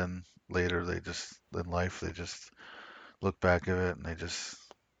 but then later they just in life they just look back at it and they just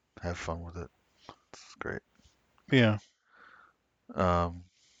have fun with it. It's great. Yeah, Um,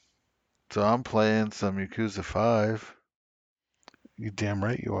 so I'm playing some Yakuza 5. you damn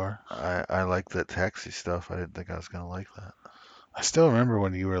right you are. I like that taxi stuff. I didn't think I was gonna like that. I still remember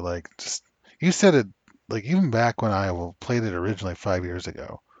when you were like just you said it like even back when I played it originally 5 years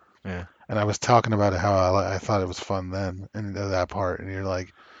ago, Yeah, and I was talking about it how I thought it was fun then and that part, and you're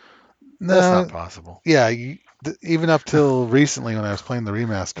like, that's not no, possible. yeah, even up till recently when I was playing the It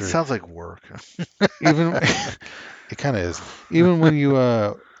remaster, sounds like work. even it kind of is. Even when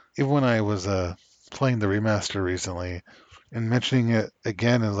even when I was playing the remaster recently and mentioning it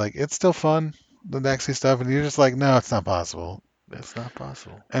again, is like it's still fun, the Nexus stuff, and you're just like, no, it's not possible. That's not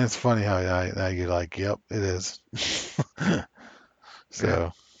possible. And it's funny how now you're like, yep, it is. Yeah,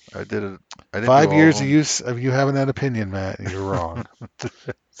 So I did it. I didn't do five all of years them. of you having that opinion, Matt, and you're wrong.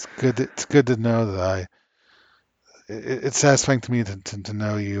 It's good to know that it's satisfying to me to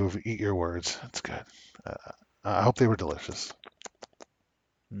know you eat your words. It's good. Uh, I hope they were delicious.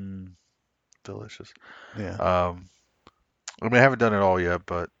 Mm, delicious. Yeah. Um, I mean, I haven't done it all yet,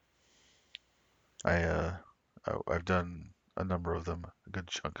 but I I've done a number of them, a good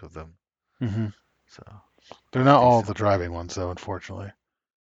chunk of them. Hmm. So They're not all decent. the driving ones, though, unfortunately.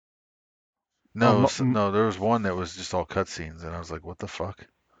 No, no, there was one that was just all cutscenes, and I was like, what the fuck?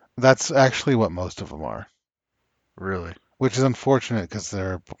 That's actually what most of them are, Really? which is unfortunate because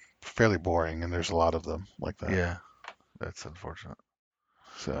they're fairly boring and there's a lot of them like that. Yeah, that's unfortunate.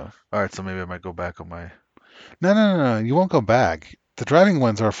 So, All right, so maybe I might go back on my. no, you won't go back. The driving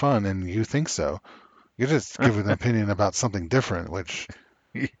ones are fun, and you think so. You're just giving an opinion about something different, which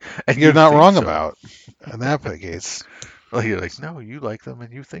And you're you not think wrong so? about. In that case, Like you're like, no, you like them,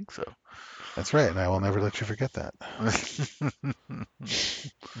 and you think so. that's right, and I will never let you forget that.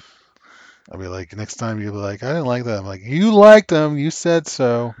 I'll be like, next time you'll be like, I didn't like that. I'm like, you liked them. You said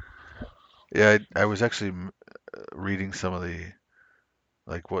so. Yeah, I was actually reading some of the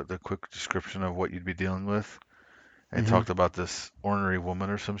like what the quick description of what you'd be dealing with, and Hmm. talked about this ornery woman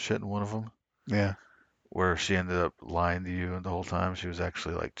or some shit in one of them, Yeah. where she ended up lying to you the whole time. She was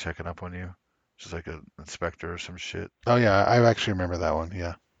actually like checking up on you. She's like an inspector or some shit. Oh yeah, I actually remember that one.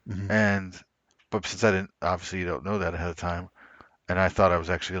 Yeah. Hmm. And but since I didn't, obviously you don't know that ahead of time, and I thought I was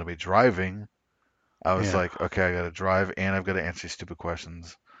actually gonna be driving, I was Yeah. like, okay, I gotta drive and I've got to answer these stupid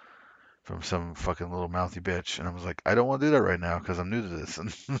questions from some fucking little mouthy bitch. And I was like, I don't want to do that right now because I'm new to this and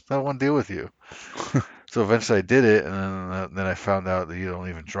I don't want to deal with you. So eventually I did it, and then I found out that you don't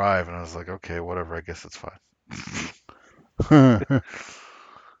even drive, and I was like, okay, whatever. I guess it's fine.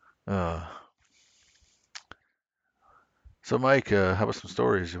 uh, so Mike, how about some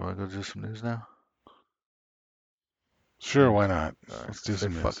stories? You want to go do some news now? Sure, Or, why not? all right, Let's do say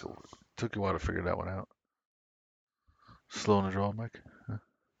some fuck news. it. Took you a while to figure that one out. Slow in the draw, Mike.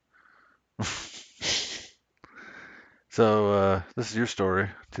 So this is your story.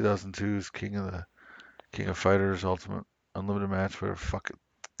 2002's King of Fighters Ultimate Unlimited Match. Whatever. Fuck it.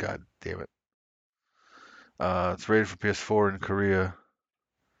 God damn it. It's rated for PS4 in Korea.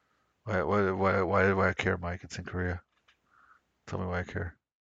 Why I care, Mike? It's in Korea. Tell me why I care.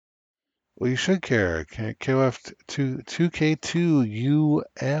 Well, you should care. KOF 2K2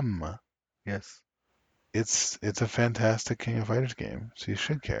 UM. Yes. It's a fantastic King of Fighters game, so you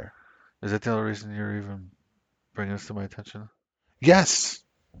should care. Is that the only reason you're even bringing this to my attention? Yes,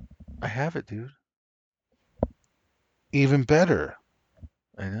 I have it, dude. even better.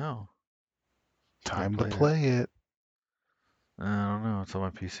 I know. Just never Time to played it. play it. I don't know. It's on my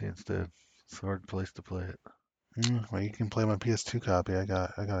PC instead. It's a hard place to play it. Well, you can play my PS2 copy. I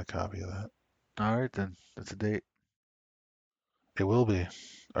got a copy of that. All right then. That's a date. It will be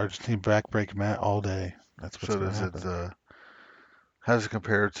Argentine backbreak Matt all day. That's what's So gonna does it? happen. How does it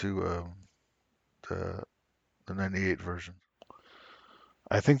compare to the the '98 version?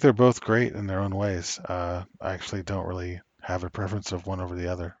 I think they're both great in their own ways. I actually don't really have a preference of one over the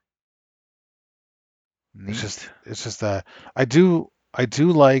other. It's just Neat. it's just that I do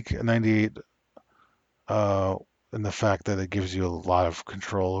like 98 uh in the fact that it gives you a lot of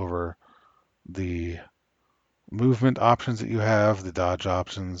control over the movement options that you have, the dodge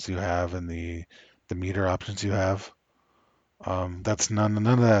options you have, and the meter options you have. That's none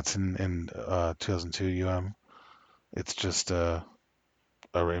of that's in 2002 UM. It's just but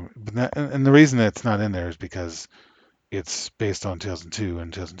and the reason that it's not in there is because it's based on 2002,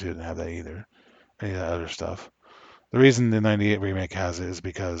 and 2002 didn't have that either. Any of that other stuff. The reason the 98 remake has it is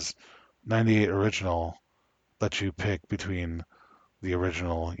because 98 original lets you pick between the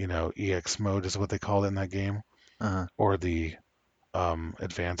original, EX mode is what they called it in that game, Uh-huh. or the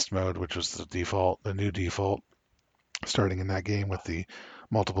advanced mode, which was the new default, starting in that game with the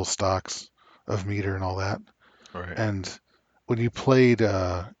multiple stocks of meter and all that. Right. And when you played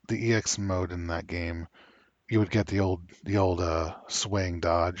the EX mode in that game, you would get the old swing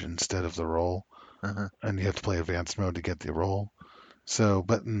dodge instead of the roll, Uh-huh. and you have to play advanced mode to get the roll. So,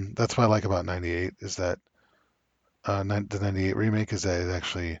 but that's what I like about 98 is that the 98 remake is that it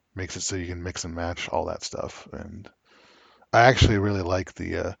actually makes it so you can mix and match all that stuff. And I actually really like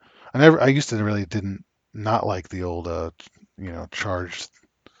I used to really didn't not like the old, charged,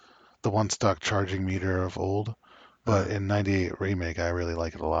 the one stock charging meter of old. But Uh-huh. in 98 remake, I really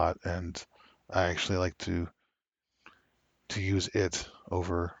like it a lot. And I actually like to use it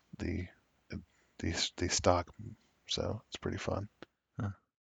over the stock. So it's pretty fun. Huh.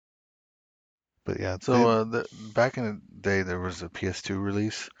 But yeah, So back in the day, there was a PS2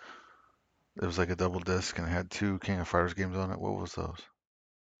 release. It was like a double disc and it had two King of Fighters games on it. What was those?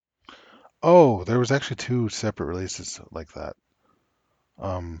 oh, there was actually two separate releases like that.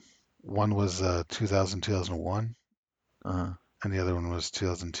 Um, one was 2000, 2001, Uh-huh. and the other one was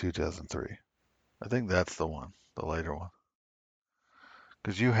 2002, 2003. I think that's the one, the later one.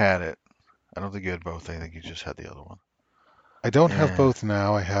 Because you had it. I don't think you had both. I think you just had the other one. I don't have Yeah. both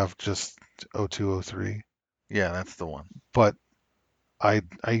now. I have just 02, 03. Yeah, that's the one. But I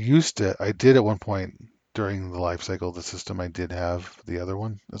did at one point during the life cycle of the system. I did have the other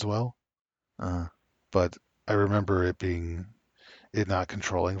one as well, Uh-huh. but I remember it not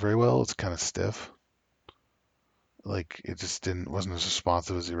controlling very well. It's kind of stiff. Like it just didn't wasn't as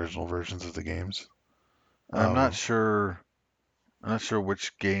responsive as the original versions of the games. And I'm not Um, sure. I'm not sure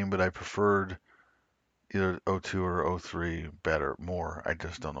which game, but I preferred either '02 or '03 better, more. I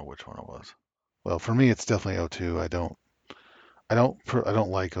just don't know which one it was. well, for me, it's definitely 02. I don't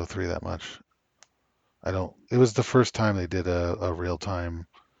like 03 that much. I don't. It was the first time they did a real time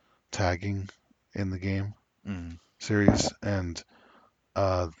tagging in the game Mm. series, and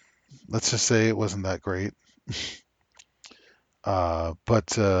uh, let's just say it wasn't that great. But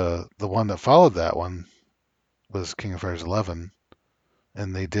the one that followed that one was King of Fighters 11,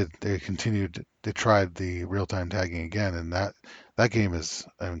 and they tried the real time tagging again, and that game is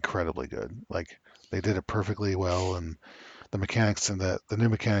incredibly good. Like they did it perfectly well, and the mechanics and the new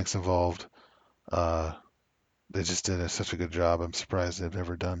mechanics involved. Uh, they just did such a good job. I'm surprised they've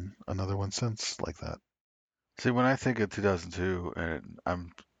never done another one since like that. See, when I think of 2002, and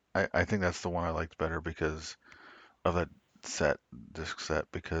I think that's the one I liked better because of that set, disc set,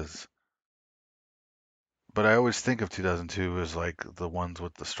 because But I always think of 2002 as like the ones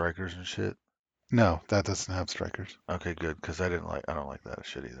with the strikers and shit. No, that doesn't have strikers. Okay, good, because I don't like that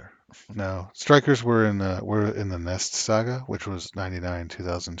shit either. No, strikers were in the Nest Saga, which was 99,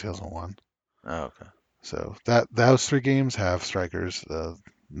 2000, 2001. Oh, okay, So that those three games have strikers.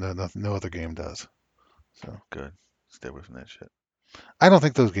 No other game does. So good. Stay away from that shit. I don't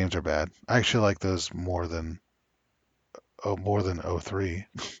think those games are bad. I actually like those more than '03.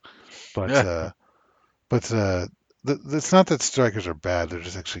 But Yeah. uh, but it's not that strikers are bad. They're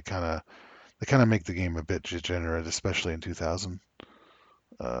just actually they kind of make the game a bit degenerate, especially in 2000.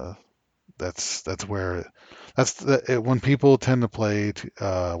 Uh, that's where when people tend to play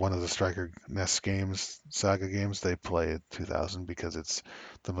one of the Striker Nest games, Saga games, they play 2000 because it's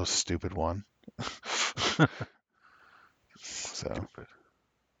the most stupid one. So Stupid.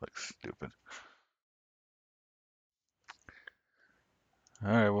 Like stupid.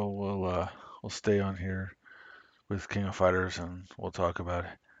 All right, well we'll stay on here with King of Fighters and we'll talk about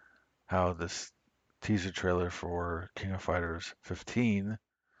how this teaser trailer for King of Fighters 15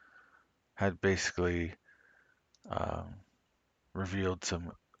 had basically um, revealed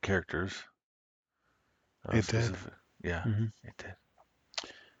some characters. it did. Specific, yeah, Hmm. it did.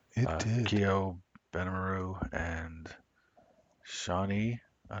 It did. Kyo, Benamaru, and Shawnee.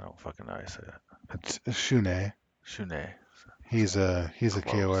 I don't fucking know how you say that. It's Shune. Shune. He's a Close,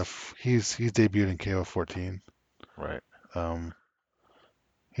 KOF. He's debuted in KOF 14. right? Um,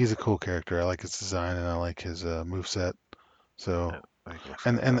 he's a cool character. I like his design and I like his move set. So I think it looks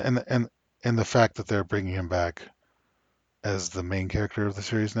and kind of and dumb. and and and the fact that they're bringing him back as the main character of the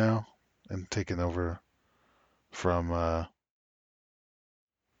series now and taking over from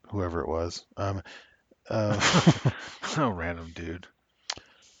whoever it was. Uh, Oh, random dude.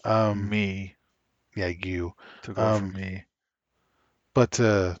 um, Me yeah, you. took over from Um, me. but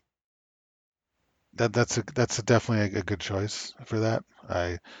that's definitely a good choice for that.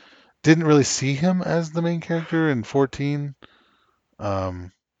 I didn't really see him as the main character in 14,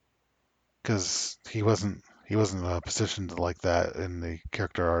 um, because he wasn't positioned like that in the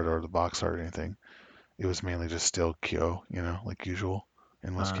character art or the box art or anything. It was mainly just still Kyo, like usual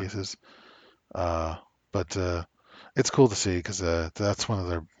in most Uh, cases. Uh, but it's cool to see because that's one of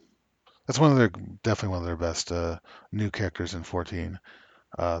their definitely one of their best new characters in 14.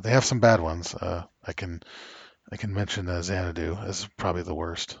 They have some bad ones. I can mention Xanadu as probably the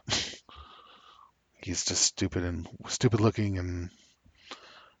worst. He's just stupid looking, and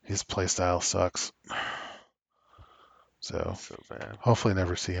his playstyle sucks. So so bad. hopefully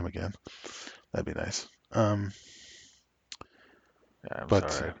never see him again. That'd be nice. Yeah, I'm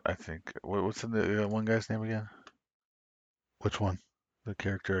But sorry. I think what's in the one guy's name again? which one? The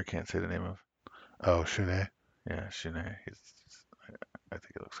character I can't say the name of. Oh, Shune. Yeah, Shune. I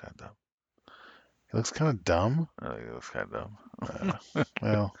think it looks kind of He looks kind of dumb. dumb. I think it looks kind of Uh,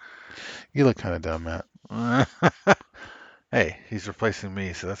 well, you look kind of dumb, Matt. dumb. Hey, he's replacing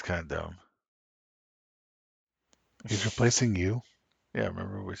me, so that's kind of dumb. He's replacing you. Yeah,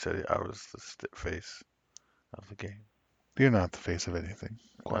 remember we said I was the face of the game. You're not the face of anything.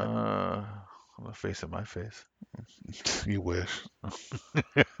 Quiet. I'm the face of my face. You wish.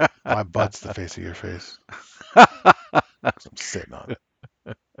 My butt's the face of your face. 'Cause I'm sitting on it.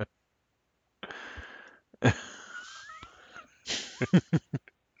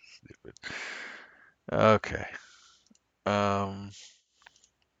 Stupid. Okay. Um.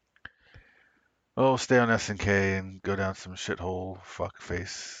 Well, we'll stay on SNK and go down some shithole fuck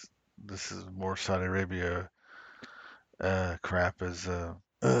face. This is more Saudi Arabia crap. As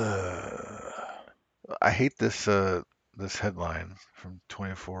I hate this headline from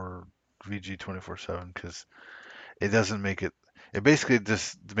 24 VG 24/7 because it doesn't make it. It basically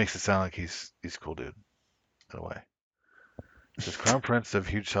just makes it sound like he's cool dude in a way. It says Crown Prince of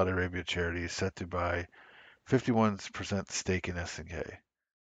huge Saudi Arabia charity is set to buy 51% stake in SNK.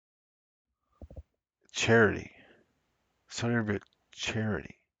 Charity. Saudi Arabia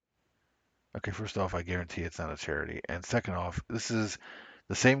charity. Okay, first off, I guarantee it's not a charity. And second off, this is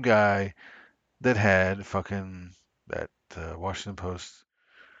the same guy that had fucking that Washington Post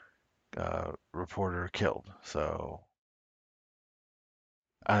reporter killed. So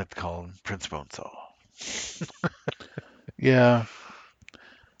I have to call him Prince Bonesaw. Yeah,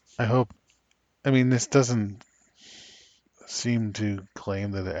 I hope. I mean, this doesn't seem to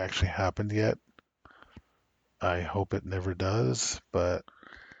claim that it actually happened yet. I hope it never does, but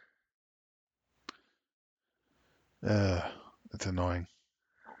uh, it's annoying.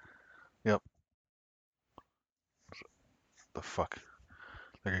 Yep, the fuck.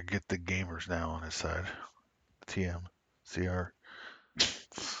 They're gonna get the gamers now on his side. TM, CR.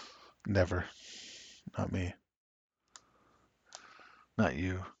 Never. not me. Not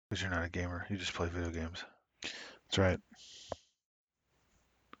you, because you're not a gamer. You just play video games. That's right.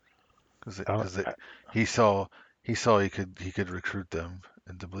 Because I don't, because I, he saw he could recruit them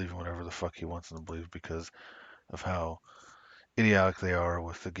into believing whatever the fuck he wants them to believe because of how idiotic they are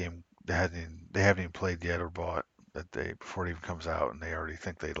with the game they haven't even played yet or bought that day before it even comes out, and they already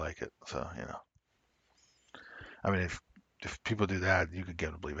think they like it. So I mean, if people do that, you could get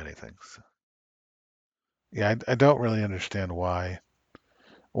them to believe anything. So, yeah, I don't really understand why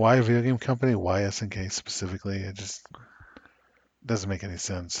a video game company, why SNK specifically. It just doesn't make any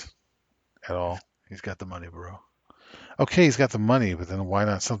sense at he's, all. he's got the money, bro. Okay, he's got the money, but then why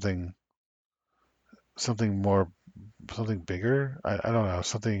not something more, something bigger? I don't know,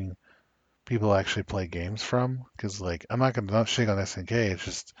 something people actually play games from. Because like, I'm not gonna not shake on SNK. It's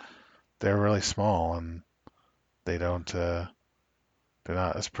just they're really small and they don't they're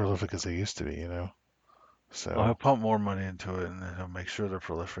not as prolific as they used to be, you know. Well, he'll So pump more money into it, and then he'll make sure they're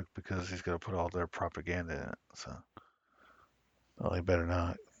prolific because he's going to put all their propaganda in it. So, well, they better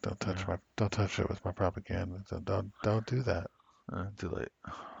not. yeah, Don't touch it with my propaganda. Don't do that. too late.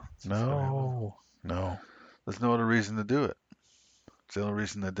 I mean, No, no. there's no other reason to do it. It's the only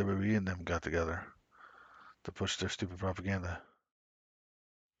reason that WWE and them got together to push their stupid propaganda.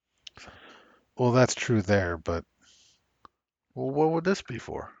 So, Well, that's true there, but well, what would this be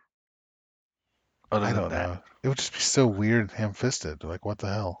for, other I than don't that? know. It would just be so weird and ham-fisted. Like, what the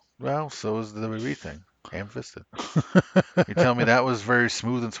hell? Well, so is the WWE thing, ham-fisted. You tell me that was very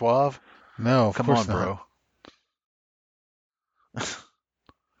smooth and suave? No, of Come course on, not. bro.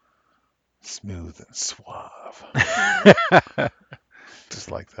 Smooth and suave. That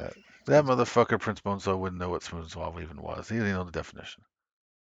Just like that. motherfucker Prince Bonzo wouldn't know what smooth and suave even was. He didn't know the definition.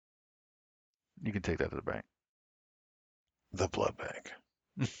 You can take that to the bank. The blood bank.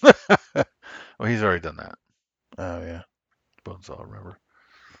 Well, he's already done that. Oh, yeah. Bonesaw, remember?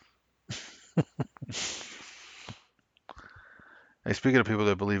 Hey, speaking of people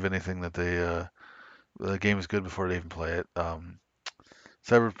that believe anything that the game is good before they even play it,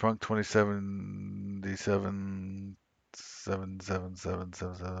 Cyberpunk 2077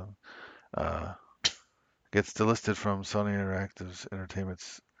 77777 uh, gets delisted from Sony Interactive's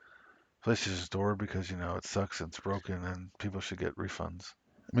Entertainment's PlayStation Store because it sucks and it's broken and people should get refunds.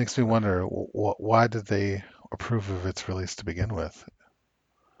 It makes me So, wonder why did they approve of its release to begin with?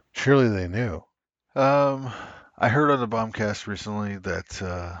 Surely they knew. um, I heard on the Bombcast recently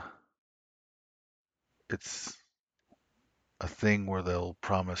that it's a thing where they'll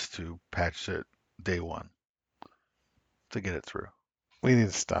promise to patch it day one to get it through. We need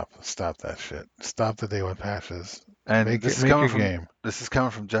to stop that shit. Stop the day one patches. And this is Make coming your from game. this is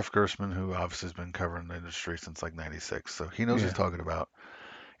coming from Jeff Gerstmann, who obviously has been covering the industry since like '96, so he knows what he's Yeah. talking about.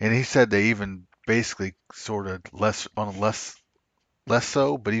 And he said they even basically sort of less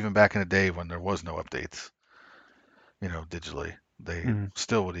so, but even back in the day when there was no updates, digitally, they Mhm.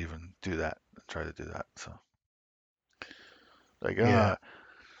 still would even do that, try to do that. So like, Yeah.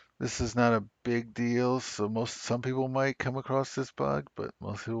 this is not a big deal. So some people might come across this bug, but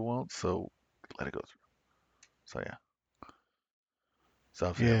most people won't. So let it go through. So yeah, it's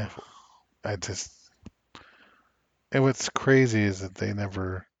obviously not Yeah. my fault. I just and what's crazy is that they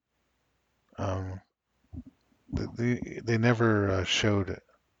never um they never showed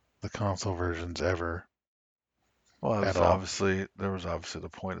the console versions ever Well, at all. there was obviously the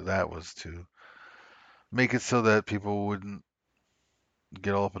point of that was to make it so that people wouldn't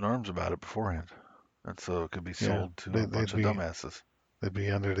get all up in arms about it beforehand, and so it could be Yeah. sold to They, a bunch of dumbasses. they'd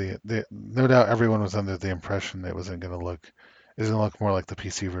be under no doubt everyone was under the impression it was gonna look more like the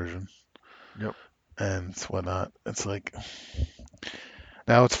PC version Yep. and whatnot. It's like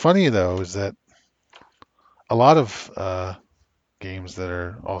now what's funny though is that a lot of games that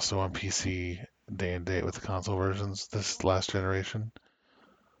are also on PC day and date with the console versions this last generation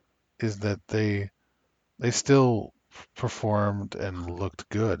is that they still performed and looked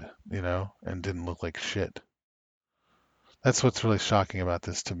good, and didn't look like shit. That's what's really shocking about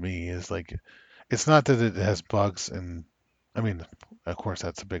this to me is like it's not that it has bugs and I mean, of course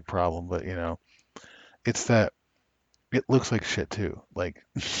that's a big problem, but it's that it looks like shit too. Like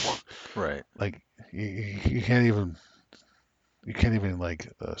Right. like you can't even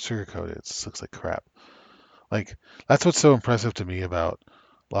like sugarcoat it. It just looks like crap. Like that's what's so impressive to me about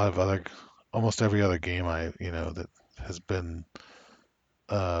a lot of other almost every other game that has been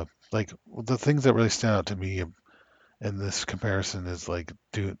like the things that really stand out to me in this comparison is like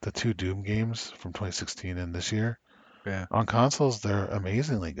the two Doom games from 2016 and this year. Yeah. On consoles, they're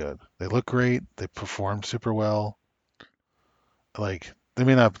amazingly good. They look great. They perform super well. Like they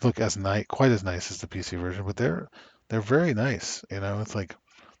may not look as nice, quite as nice as the PC version, but they're very nice. It's like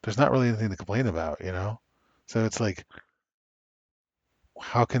there's not really anything to complain about. So it's like,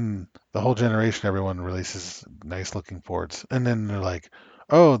 how can the whole generation, everyone releases nice looking ports, and then they're like,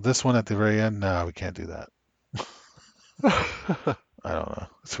 oh, this one at the very end, no, we can't do that. I don't know.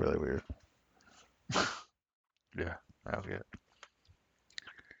 It's really weird. Yeah, I don't get it.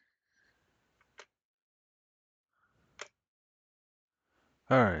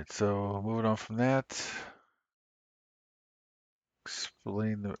 All right, so moving on from that,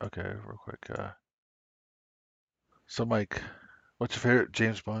 explain the. Okay, real quick. So, Mike, what's your favorite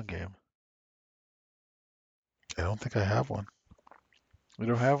James Bond game? I don't think I have one. You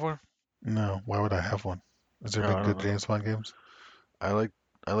don't have one? No, why would I have one? Is there No, been I don't good know. James Bond games? I like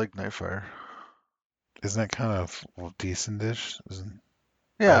I like Nightfire. Isn't that kind of, well, decent-ish? Isn't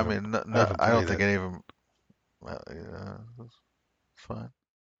I Yeah, I haven't mean, I haven't I don't played think it. any of them. Yeah, it's fine.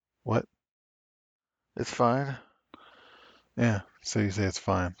 What? It's fine. Yeah. So you say it's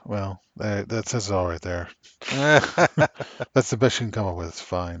fine. Well, that says it all right there. I'd That's the best you can come up with. It's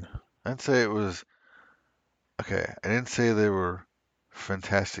fine. say it was okay. I didn't say they were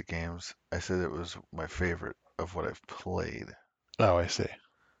fantastic games. I said it was my favorite of what I've played. Oh, I see.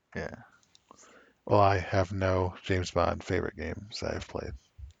 Yeah, Well, I have no James Bond favorite games I've played.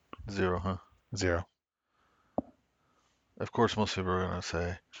 zero, huh? Zero. Of course, most people are gonna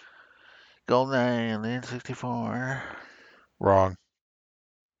say GoldenEye and the N64. Wrong.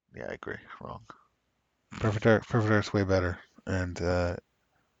 Yeah, I agree. Wrong. Perfect Dark's way better, and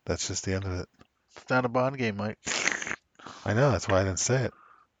that's just the end of it. It's not a Bond game, Mike. I know. That's why I didn't say it.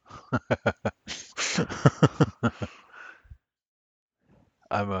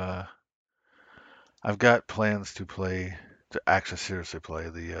 I'm I've got plans to actually seriously play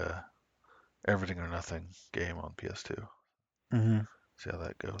the Everything or Nothing game on PS2. hmm See how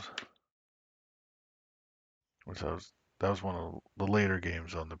that goes. Which that was one of the later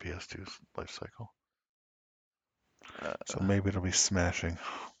games on the PS2's life cycle. So Uh, maybe it'll be smashing.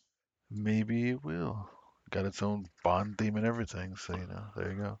 maybe it will. Got its own Bond theme and everything, so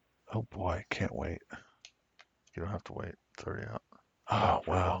there you go. Oh boy, can't wait. You don't have to wait. It's already out. Been Oh out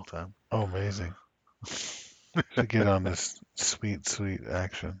for a wow. long time. Oh, amazing. Should get on this sweet, sweet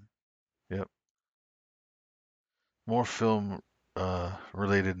action. Yep. More film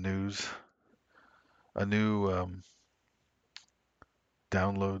related news. A new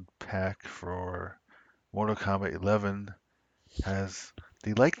download pack for Mortal Kombat 11 has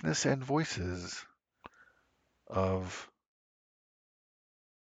the likeness and voices of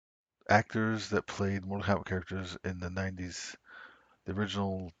actors that played Mortal Kombat characters in the 90s, the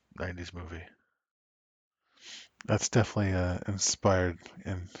original 90s movie. That's definitely inspired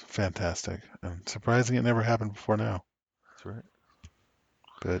and fantastic, and surprising it never happened before now. That's right.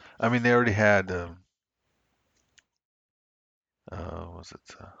 But I mean, they already had, was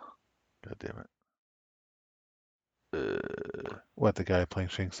it, God damn it. what, the guy playing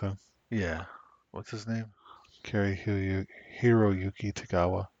Shang Tsung? Yeah. What's his name? Hiroyuki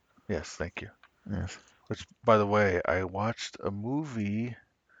Tagawa. Yes, thank you. Yes. Which, by the way, I watched a movie,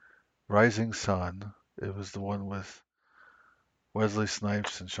 Rising Sun. It was the one with Wesley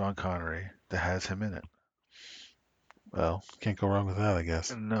Snipes and Sean Connery that has him in it. Well, can't go wrong with that, I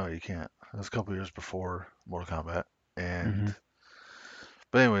guess. No, you can't. It was a couple years before Mortal Kombat. And, hmm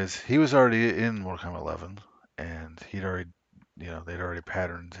but anyways, he was already in Mortal Kombat 11, and he'd already, they'd already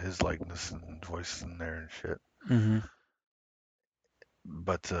patterned his likeness and voice in there and shit. hmm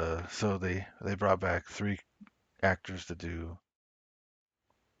But so they brought back three actors to do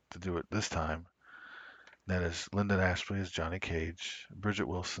it this time. That is Lyndon Ashby as Johnny Cage, Bridget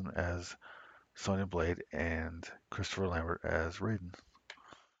Wilson as Sonya Blade, and Christopher Lambert as Raiden.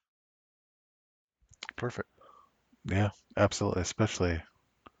 Perfect. Yeah, absolutely.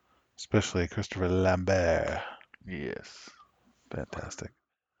 Especially Christopher Lambert. Yes. Fantastic.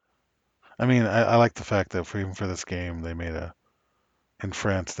 I mean, I like the fact that even for this game, in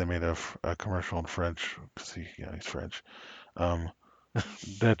France, they made a commercial in French because he's French. Um,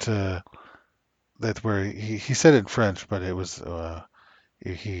 that that's where he said it in French, but it was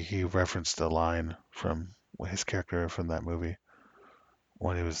he referenced a line from his character from that movie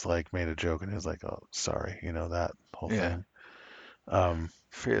when he was like made a joke and he was like, "Oh, sorry," that whole Yeah. thing. Um,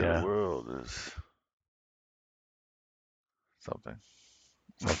 Fate of the yeah, world is something.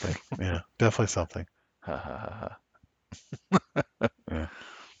 something. Yeah, definitely something. Ha ha ha ha. Yeah,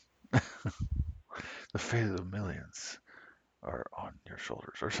 The fate of the millions are on your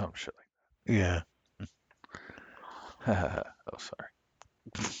shoulders, or some shit yeah. like that. Ha ha ha. Oh, sorry.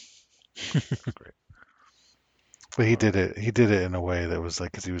 Great. But he Uh, did it. He did it in a way that was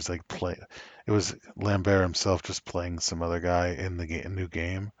like, because he was like play. It was Lambert himself just playing some other guy in the new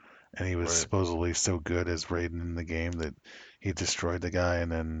game, and he was right. supposedly so good as Raiden in the game that he destroyed the guy,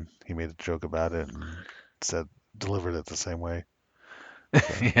 and then he made a joke about it and said delivered it the same way.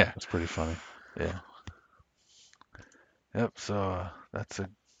 So Yeah. it's pretty funny. Yeah. Yep. So that's a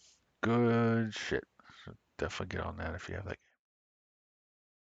good shit. Definitely get on that if you have that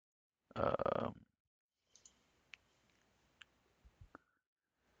game.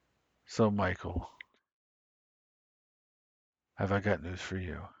 So Michael, have I got news for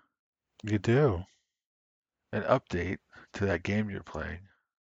you? You do? An update to that game you're playing.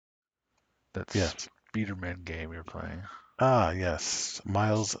 That Yes. Spiderman game you're playing. Ah, yes.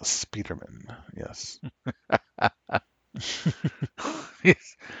 Miles Speederman. Yes.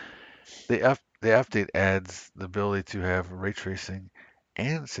 Yes. The update adds the ability to have ray tracing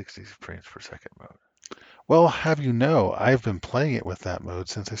and 60 frames per second mode. Well, have you know, I've been playing it with that mode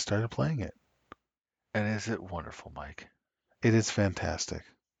since I started playing it. And is it wonderful, Mike? It is fantastic.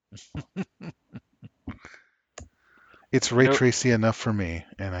 It's ray No, tracy enough for me,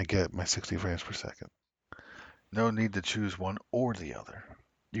 and I get my 60 frames per second. no need to choose one or the other.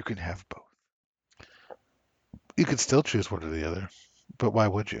 You can have both. You could still choose one or the other, but why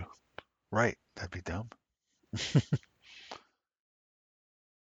would you? Right, that'd be dumb.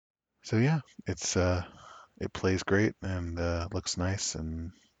 So yeah, it plays great and looks nice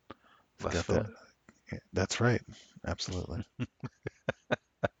and it's Less got that. filling. That's right, absolutely.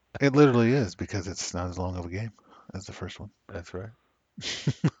 It literally is because it's not as long of a game as the first one. That's right.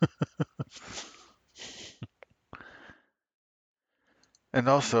 And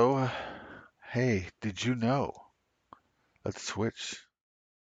also, hey, did you know that Switch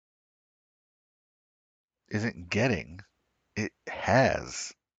isn't getting, it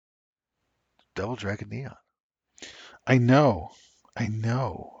has Double Dragon Neon? I know, I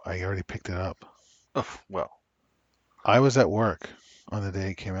know. I already picked it up. Oh, well, I was at work on the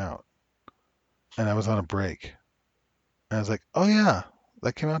day it came out, and I was on a break. And I was like, "Oh yeah,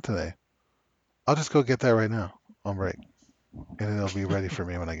 that came out today. I'll just go get that right now on break, and it'll be ready for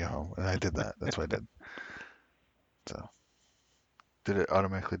me when I get home." And I did that. That's what I did. So did it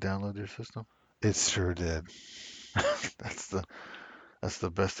automatically download your system? it sure did. That's the that's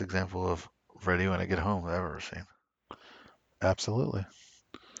the best example of ready when I get home I've ever seen. Absolutely.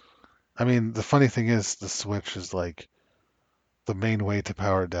 I mean, the funny thing is, the Switch is like the main way to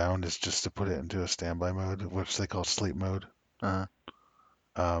power it down is just to put it into a standby mode, which they call sleep mode, Uh,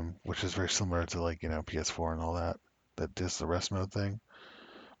 which is very similar to like PS4 and all that. That does the rest mode thing.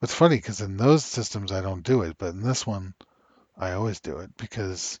 It's funny because in those systems I don't do it, but in this one I always do it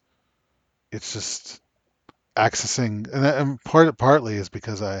because it's just accessing, and partly is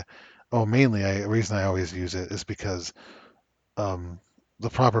because mainly reason I always use it is because um, the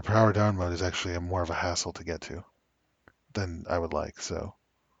proper power down mode is actually more of a hassle to get to than I would like. So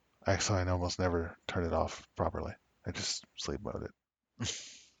actually, I almost never turn it off properly. I just sleep mode it.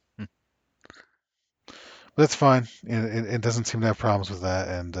 But it's fine. It doesn't seem to have problems with that.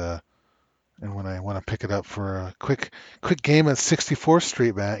 And when I want to pick it up for a quick game at 64th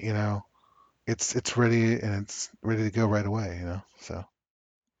Street, Matt, it's ready and it's ready to go right away. So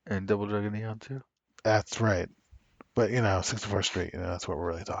and Double Dragon Neon too? that's right. But 64th Street, that's what we're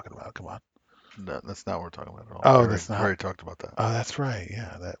really talking about. Come on. No, that's not what we're talking about at all. Oh, that's We not. already talked about that. Oh, that's right.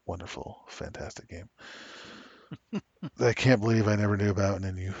 Yeah, that wonderful, fantastic game that I can't believe I never knew about, and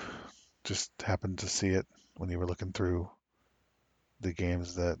then you just happened to see it when you were looking through the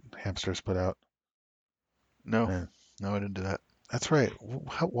games that Hamsters put out. No, And no, I didn't do that. that's right.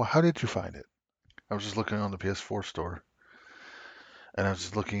 How did you find it? I was just looking on the PS4 store, and I was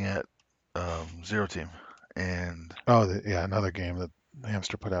just looking at Zero Team, and Oh, yeah, another game that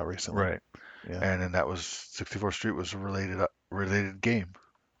Hamster put out recently. right, Yeah. and then that was 64th Street was a related game.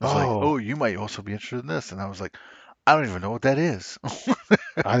 I was like, oh, Oh, you might also be interested in this, and I was like, I don't even know what that is.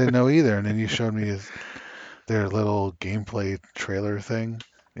 I didn't know either. And then you showed me their little gameplay trailer thing,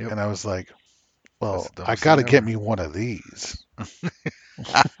 Yep, and I was like, that's the well, I dumbest got thing to get ever. me one of these.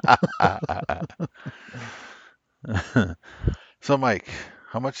 So, Mike,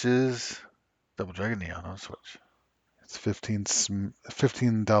 how much is Double Dragon Neon on Switch? It's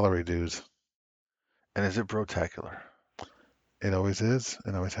 $15 dues. And is it brotacular? It always is,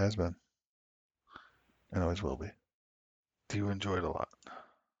 and always has been, and always will be. Do you enjoy it a lot?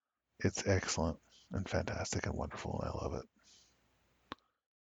 It's excellent and fantastic and wonderful, and I love it.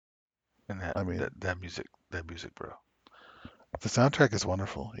 And I mean, that music, bro. the soundtrack is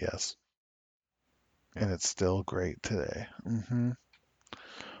wonderful, yes, Yeah. and it's still great today.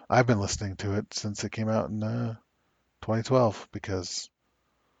 I've been listening to it since it came out in. 2012, because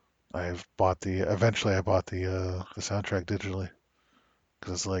eventually I bought the soundtrack digitally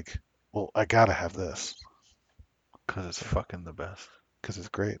because it's like, well, I gotta have this. Because it's So, fucking the best. because it's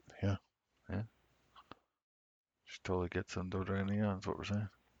great. Yeah, Yeah. Should totally get some Double Dragon Neon, is what we're saying.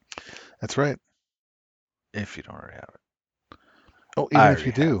 that's right. If you don't already have it. Oh, I even if already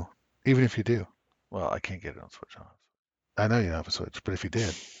you have do, it. even if you do, Well, I can't get it on Switch on. I know you don't have a Switch, but if you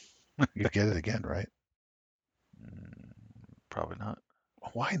did, you'd get it again, right? Mm, probably not.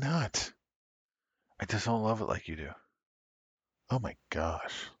 Why not? I just don't love it like you do. Oh my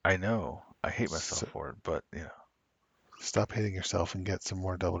gosh. I know. I hate myself So, for it, but stop hating yourself and get some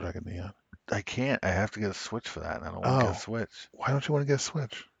more Double Dragon Neon. I can't. I have to get a Switch for that, and I don't want to get a Oh, Switch why don't you want to get a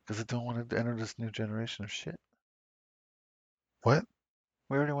Switch? because I don't want to enter this new generation of shit. What?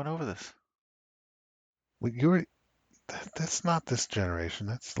 We already went over this. Well, you already, that's not this generation.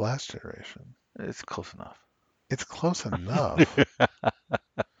 That's last generation. It's close enough. It's close enough.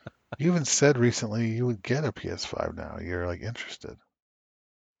 You even said recently you would get a PS5 now. You're like interested.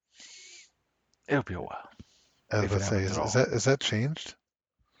 It'll be a while I was if about it to say, happens at is all. that changed?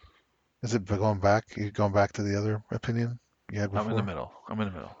 Is it going back? You going back to the other opinion you had I'm in the before? middle. I'm in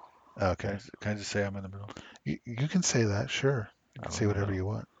the middle. Okay. Can I just say I'm in the middle? You can say that, sure. You can I'm say in the whatever middle. you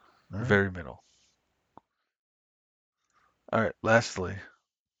want. All right. Very middle. All right. Lastly,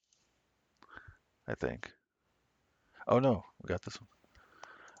 I think. Oh no, we got this one.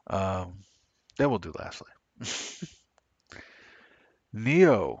 Then we'll do lastly.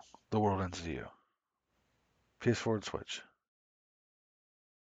 Neo, The World Ends with You. PS4 and Switch.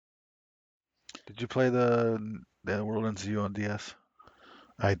 Did you play the World Ends with You on DS?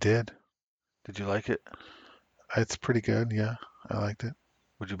 I did. Did you like it? It's pretty good. Yeah, I liked it.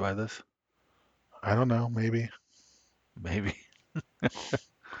 Would you buy this? I don't know. Maybe. Maybe.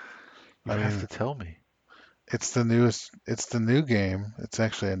 You I have mean, to tell me. it's the newest. It's the new game. It's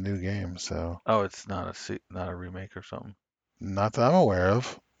actually a new game. So Oh, it's not a remake or something. not that I'm aware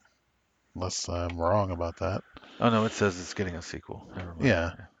of, unless I'm wrong about that. Oh no, it says it's getting a sequel. Never mind.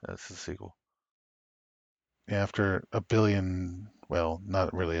 Yeah. Yeah, that's the sequel. After a billion, well,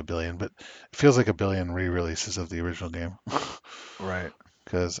 not really a billion, but it feels like a billion re-releases of the original game. Right.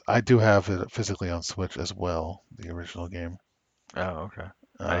 Because I do have it physically on Switch as well, the original game. Oh, okay.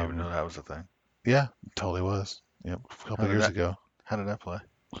 I didn't even know Um, that was a thing. yeah, totally was. Yep, a How couple did years that ago. how did that play?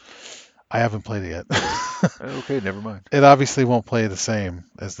 I haven't played it yet. Okay, never mind. It obviously won't play the same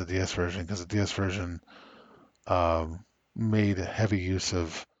as the DS version because the DS version um, made a heavy use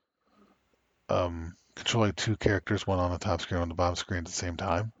of controlling two characters, one on the top screen and on the bottom screen at the same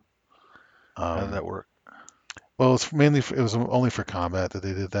time. How did Um, that work? well, it was only for combat that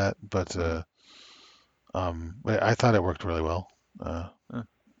they did that, Right. but I thought it worked really well. Uh, Eh,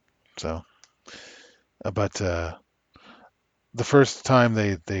 so, but the first time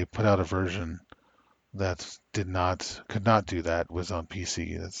they put out a version that could not do that was on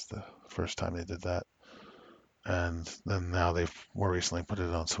PC. That's the first time they did that. And then now they've more recently put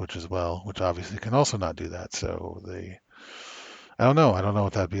it on Switch as well, which obviously can also not do that. So I don't know. I don't know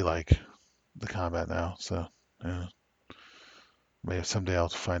what that'd be like, the combat now. So yeah, maybe someday I'll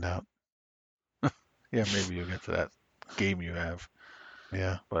find out. yeah, maybe you'll get to that game you have,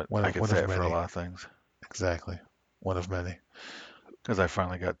 Yeah, but I could one say of it for a many. lot of things Exactly, one of many. because I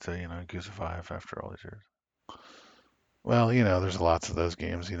finally got to Yakuza 5 after all these years. Well, there's lots of those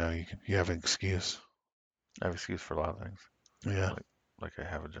games. You have an excuse. I have excuse for a lot of things, Yeah, like I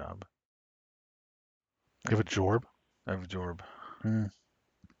have a job. you have a job. I have a job. Hmm.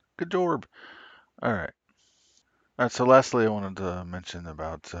 Good job. All right. All right. So lastly, I wanted to mention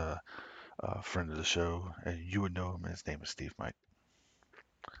about a friend of the show. You would know him. His name is Steve Mike.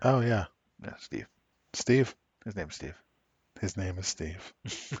 Oh yeah, Yeah, Steve. Steve. His name is Steve. His name is Steve.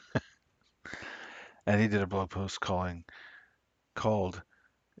 And he did a blog post called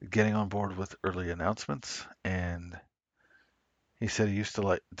 "Getting on Board with Early Announcements," and he said he used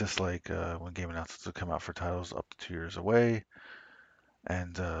to dislike when game announcements would come out for titles up to 2 years away,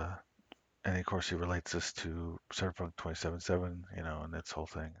 and of course he relates this to Cyberpunk 2077, and its whole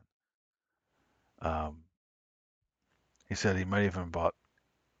thing. Um, he said he might even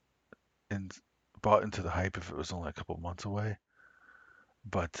in, bought into the hype if it was only a couple months away,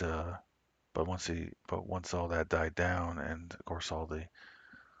 but once all that died down, and of course all the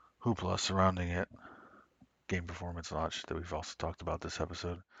hoopla surrounding it, game performance and all that shit that we've also talked about this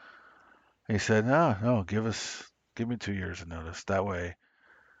episode, he said, no, no, give me 2 years of notice. That way,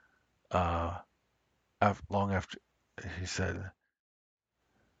 uh, long after, he said,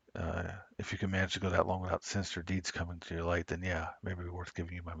 uh, if you can manage to go that long without sinister deeds coming to your light, then yeah, maybe worth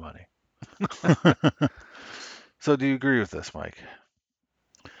giving you my money. So do you agree with this, Mike?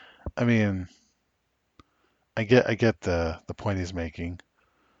 I mean, I get the point he's making.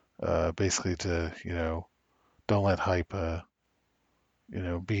 Basically to, don't let hype,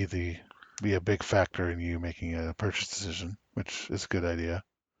 be a big factor in you making a purchase decision, which is a good idea.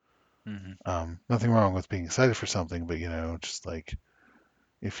 Hmm. Nothing wrong with being excited for something, but just like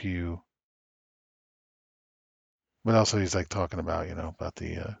if you, but also he's like talking about, about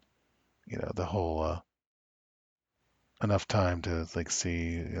the whole enough time to like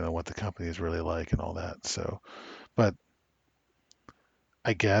see, what the company is really like and all that. So, but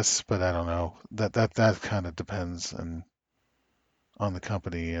I guess, but I don't know. That kind of depends on the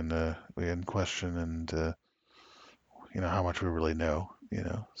company and in question and how much we really know.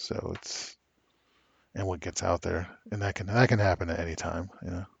 So it's and what gets out there, and that can happen at any time.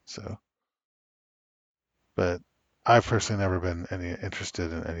 So, but I've personally never been any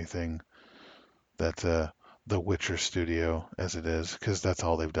interested in anything that the Witcher studio as it is, because that's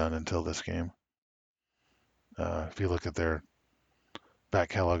all they've done until this game. If you look at their back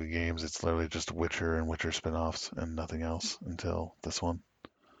catalog of games, it's literally just Witcher and Witcher spin-offs and nothing else until this one.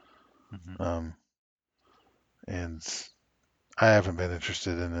 Hmm. Um, and I haven't been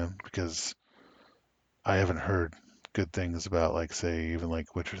interested in them because I haven't heard good things about, like, say, even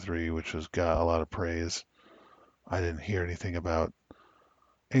like Witcher 3, which has got a lot of praise. I didn't hear anything about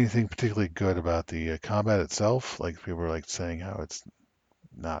anything particularly good about the combat itself. Like people were like saying how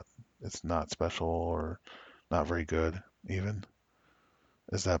not it's not special or not very good even.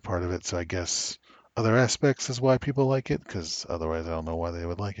 Is that part of it? So I guess other aspects is why people like it, because otherwise I don't know why they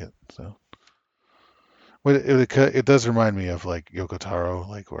would like it. So, but it does remind me of like Yoko Taro,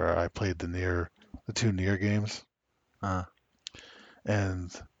 like where I played the two Nier games, Uh,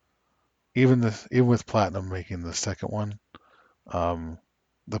 and even with Platinum making the second one, um,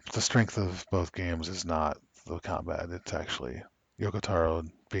 the strength of both games is not the combat. It's actually Yoko Taro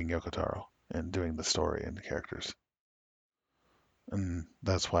being Yoko Taro and doing the story and the characters, and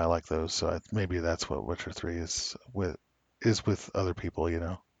that's why I like those. So maybe that's what Witcher 3 is with other people.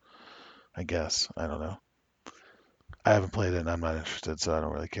 I guess I don't know. I haven't played it and I'm not interested, so I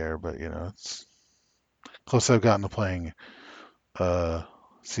don't really care. But it's close I've gotten to playing a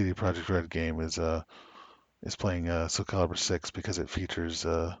CD Projekt Red game is playing Soul Calibur 6 because it features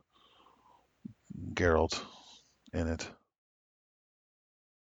Geralt in it.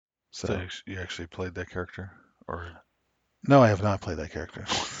 so So you actually played that character, or no, I have not played that character.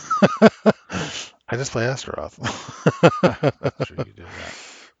 I just play Astaroth. that's true, you do that.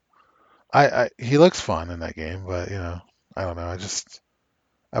 I he looks fun in that game, but I don't know.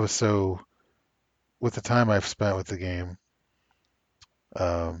 I was so with the time I've spent with the game,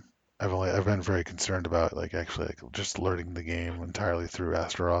 um, I've been very concerned about like actually like just learning the game entirely through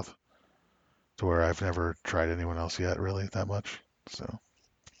Astaroth, to where I've never tried anyone else yet really that much. So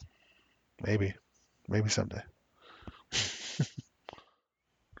maybe maybe someday.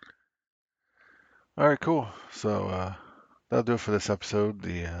 All right, cool. So that'll do it for this episode,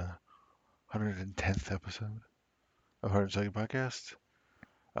 the 110th episode of Heart and Usagi Podcast.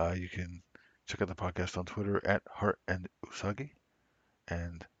 You can check out the podcast on Twitter at Heart and Usagi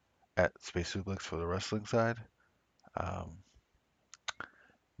and at Space Suplex for the wrestling side. Um,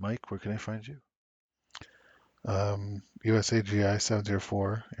 Mike, where can I find you? USAGI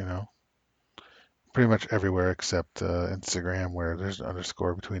 704. Pretty much everywhere except Instagram, where there's an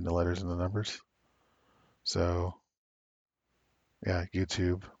underscore between the letters and the numbers. So yeah,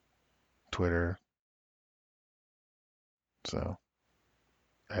 YouTube, Twitter. So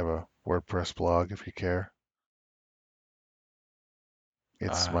I have a WordPress blog if you care. Uh,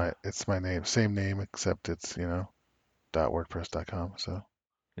 It's my name, same name except it's .wordpress.com. So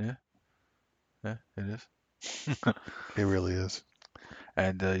yeah, yeah, it is. it really is.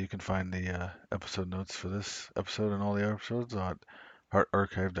 And you can find the episode notes for this episode and all the episodes on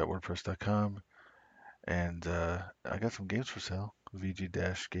heartarchive.wordpress.com. And I got some games for sale.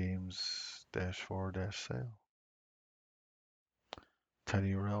 VG-games-4-sale.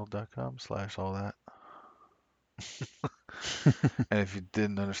 tinyurl.com/, all that. And if you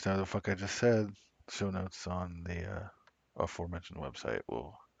didn't understand what the fuck I just said, show notes on the aforementioned website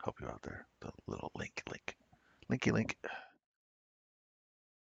will help you out there. The little linky link.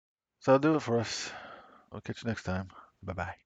 So that'll do it for us. We'll catch you next time. Bye bye.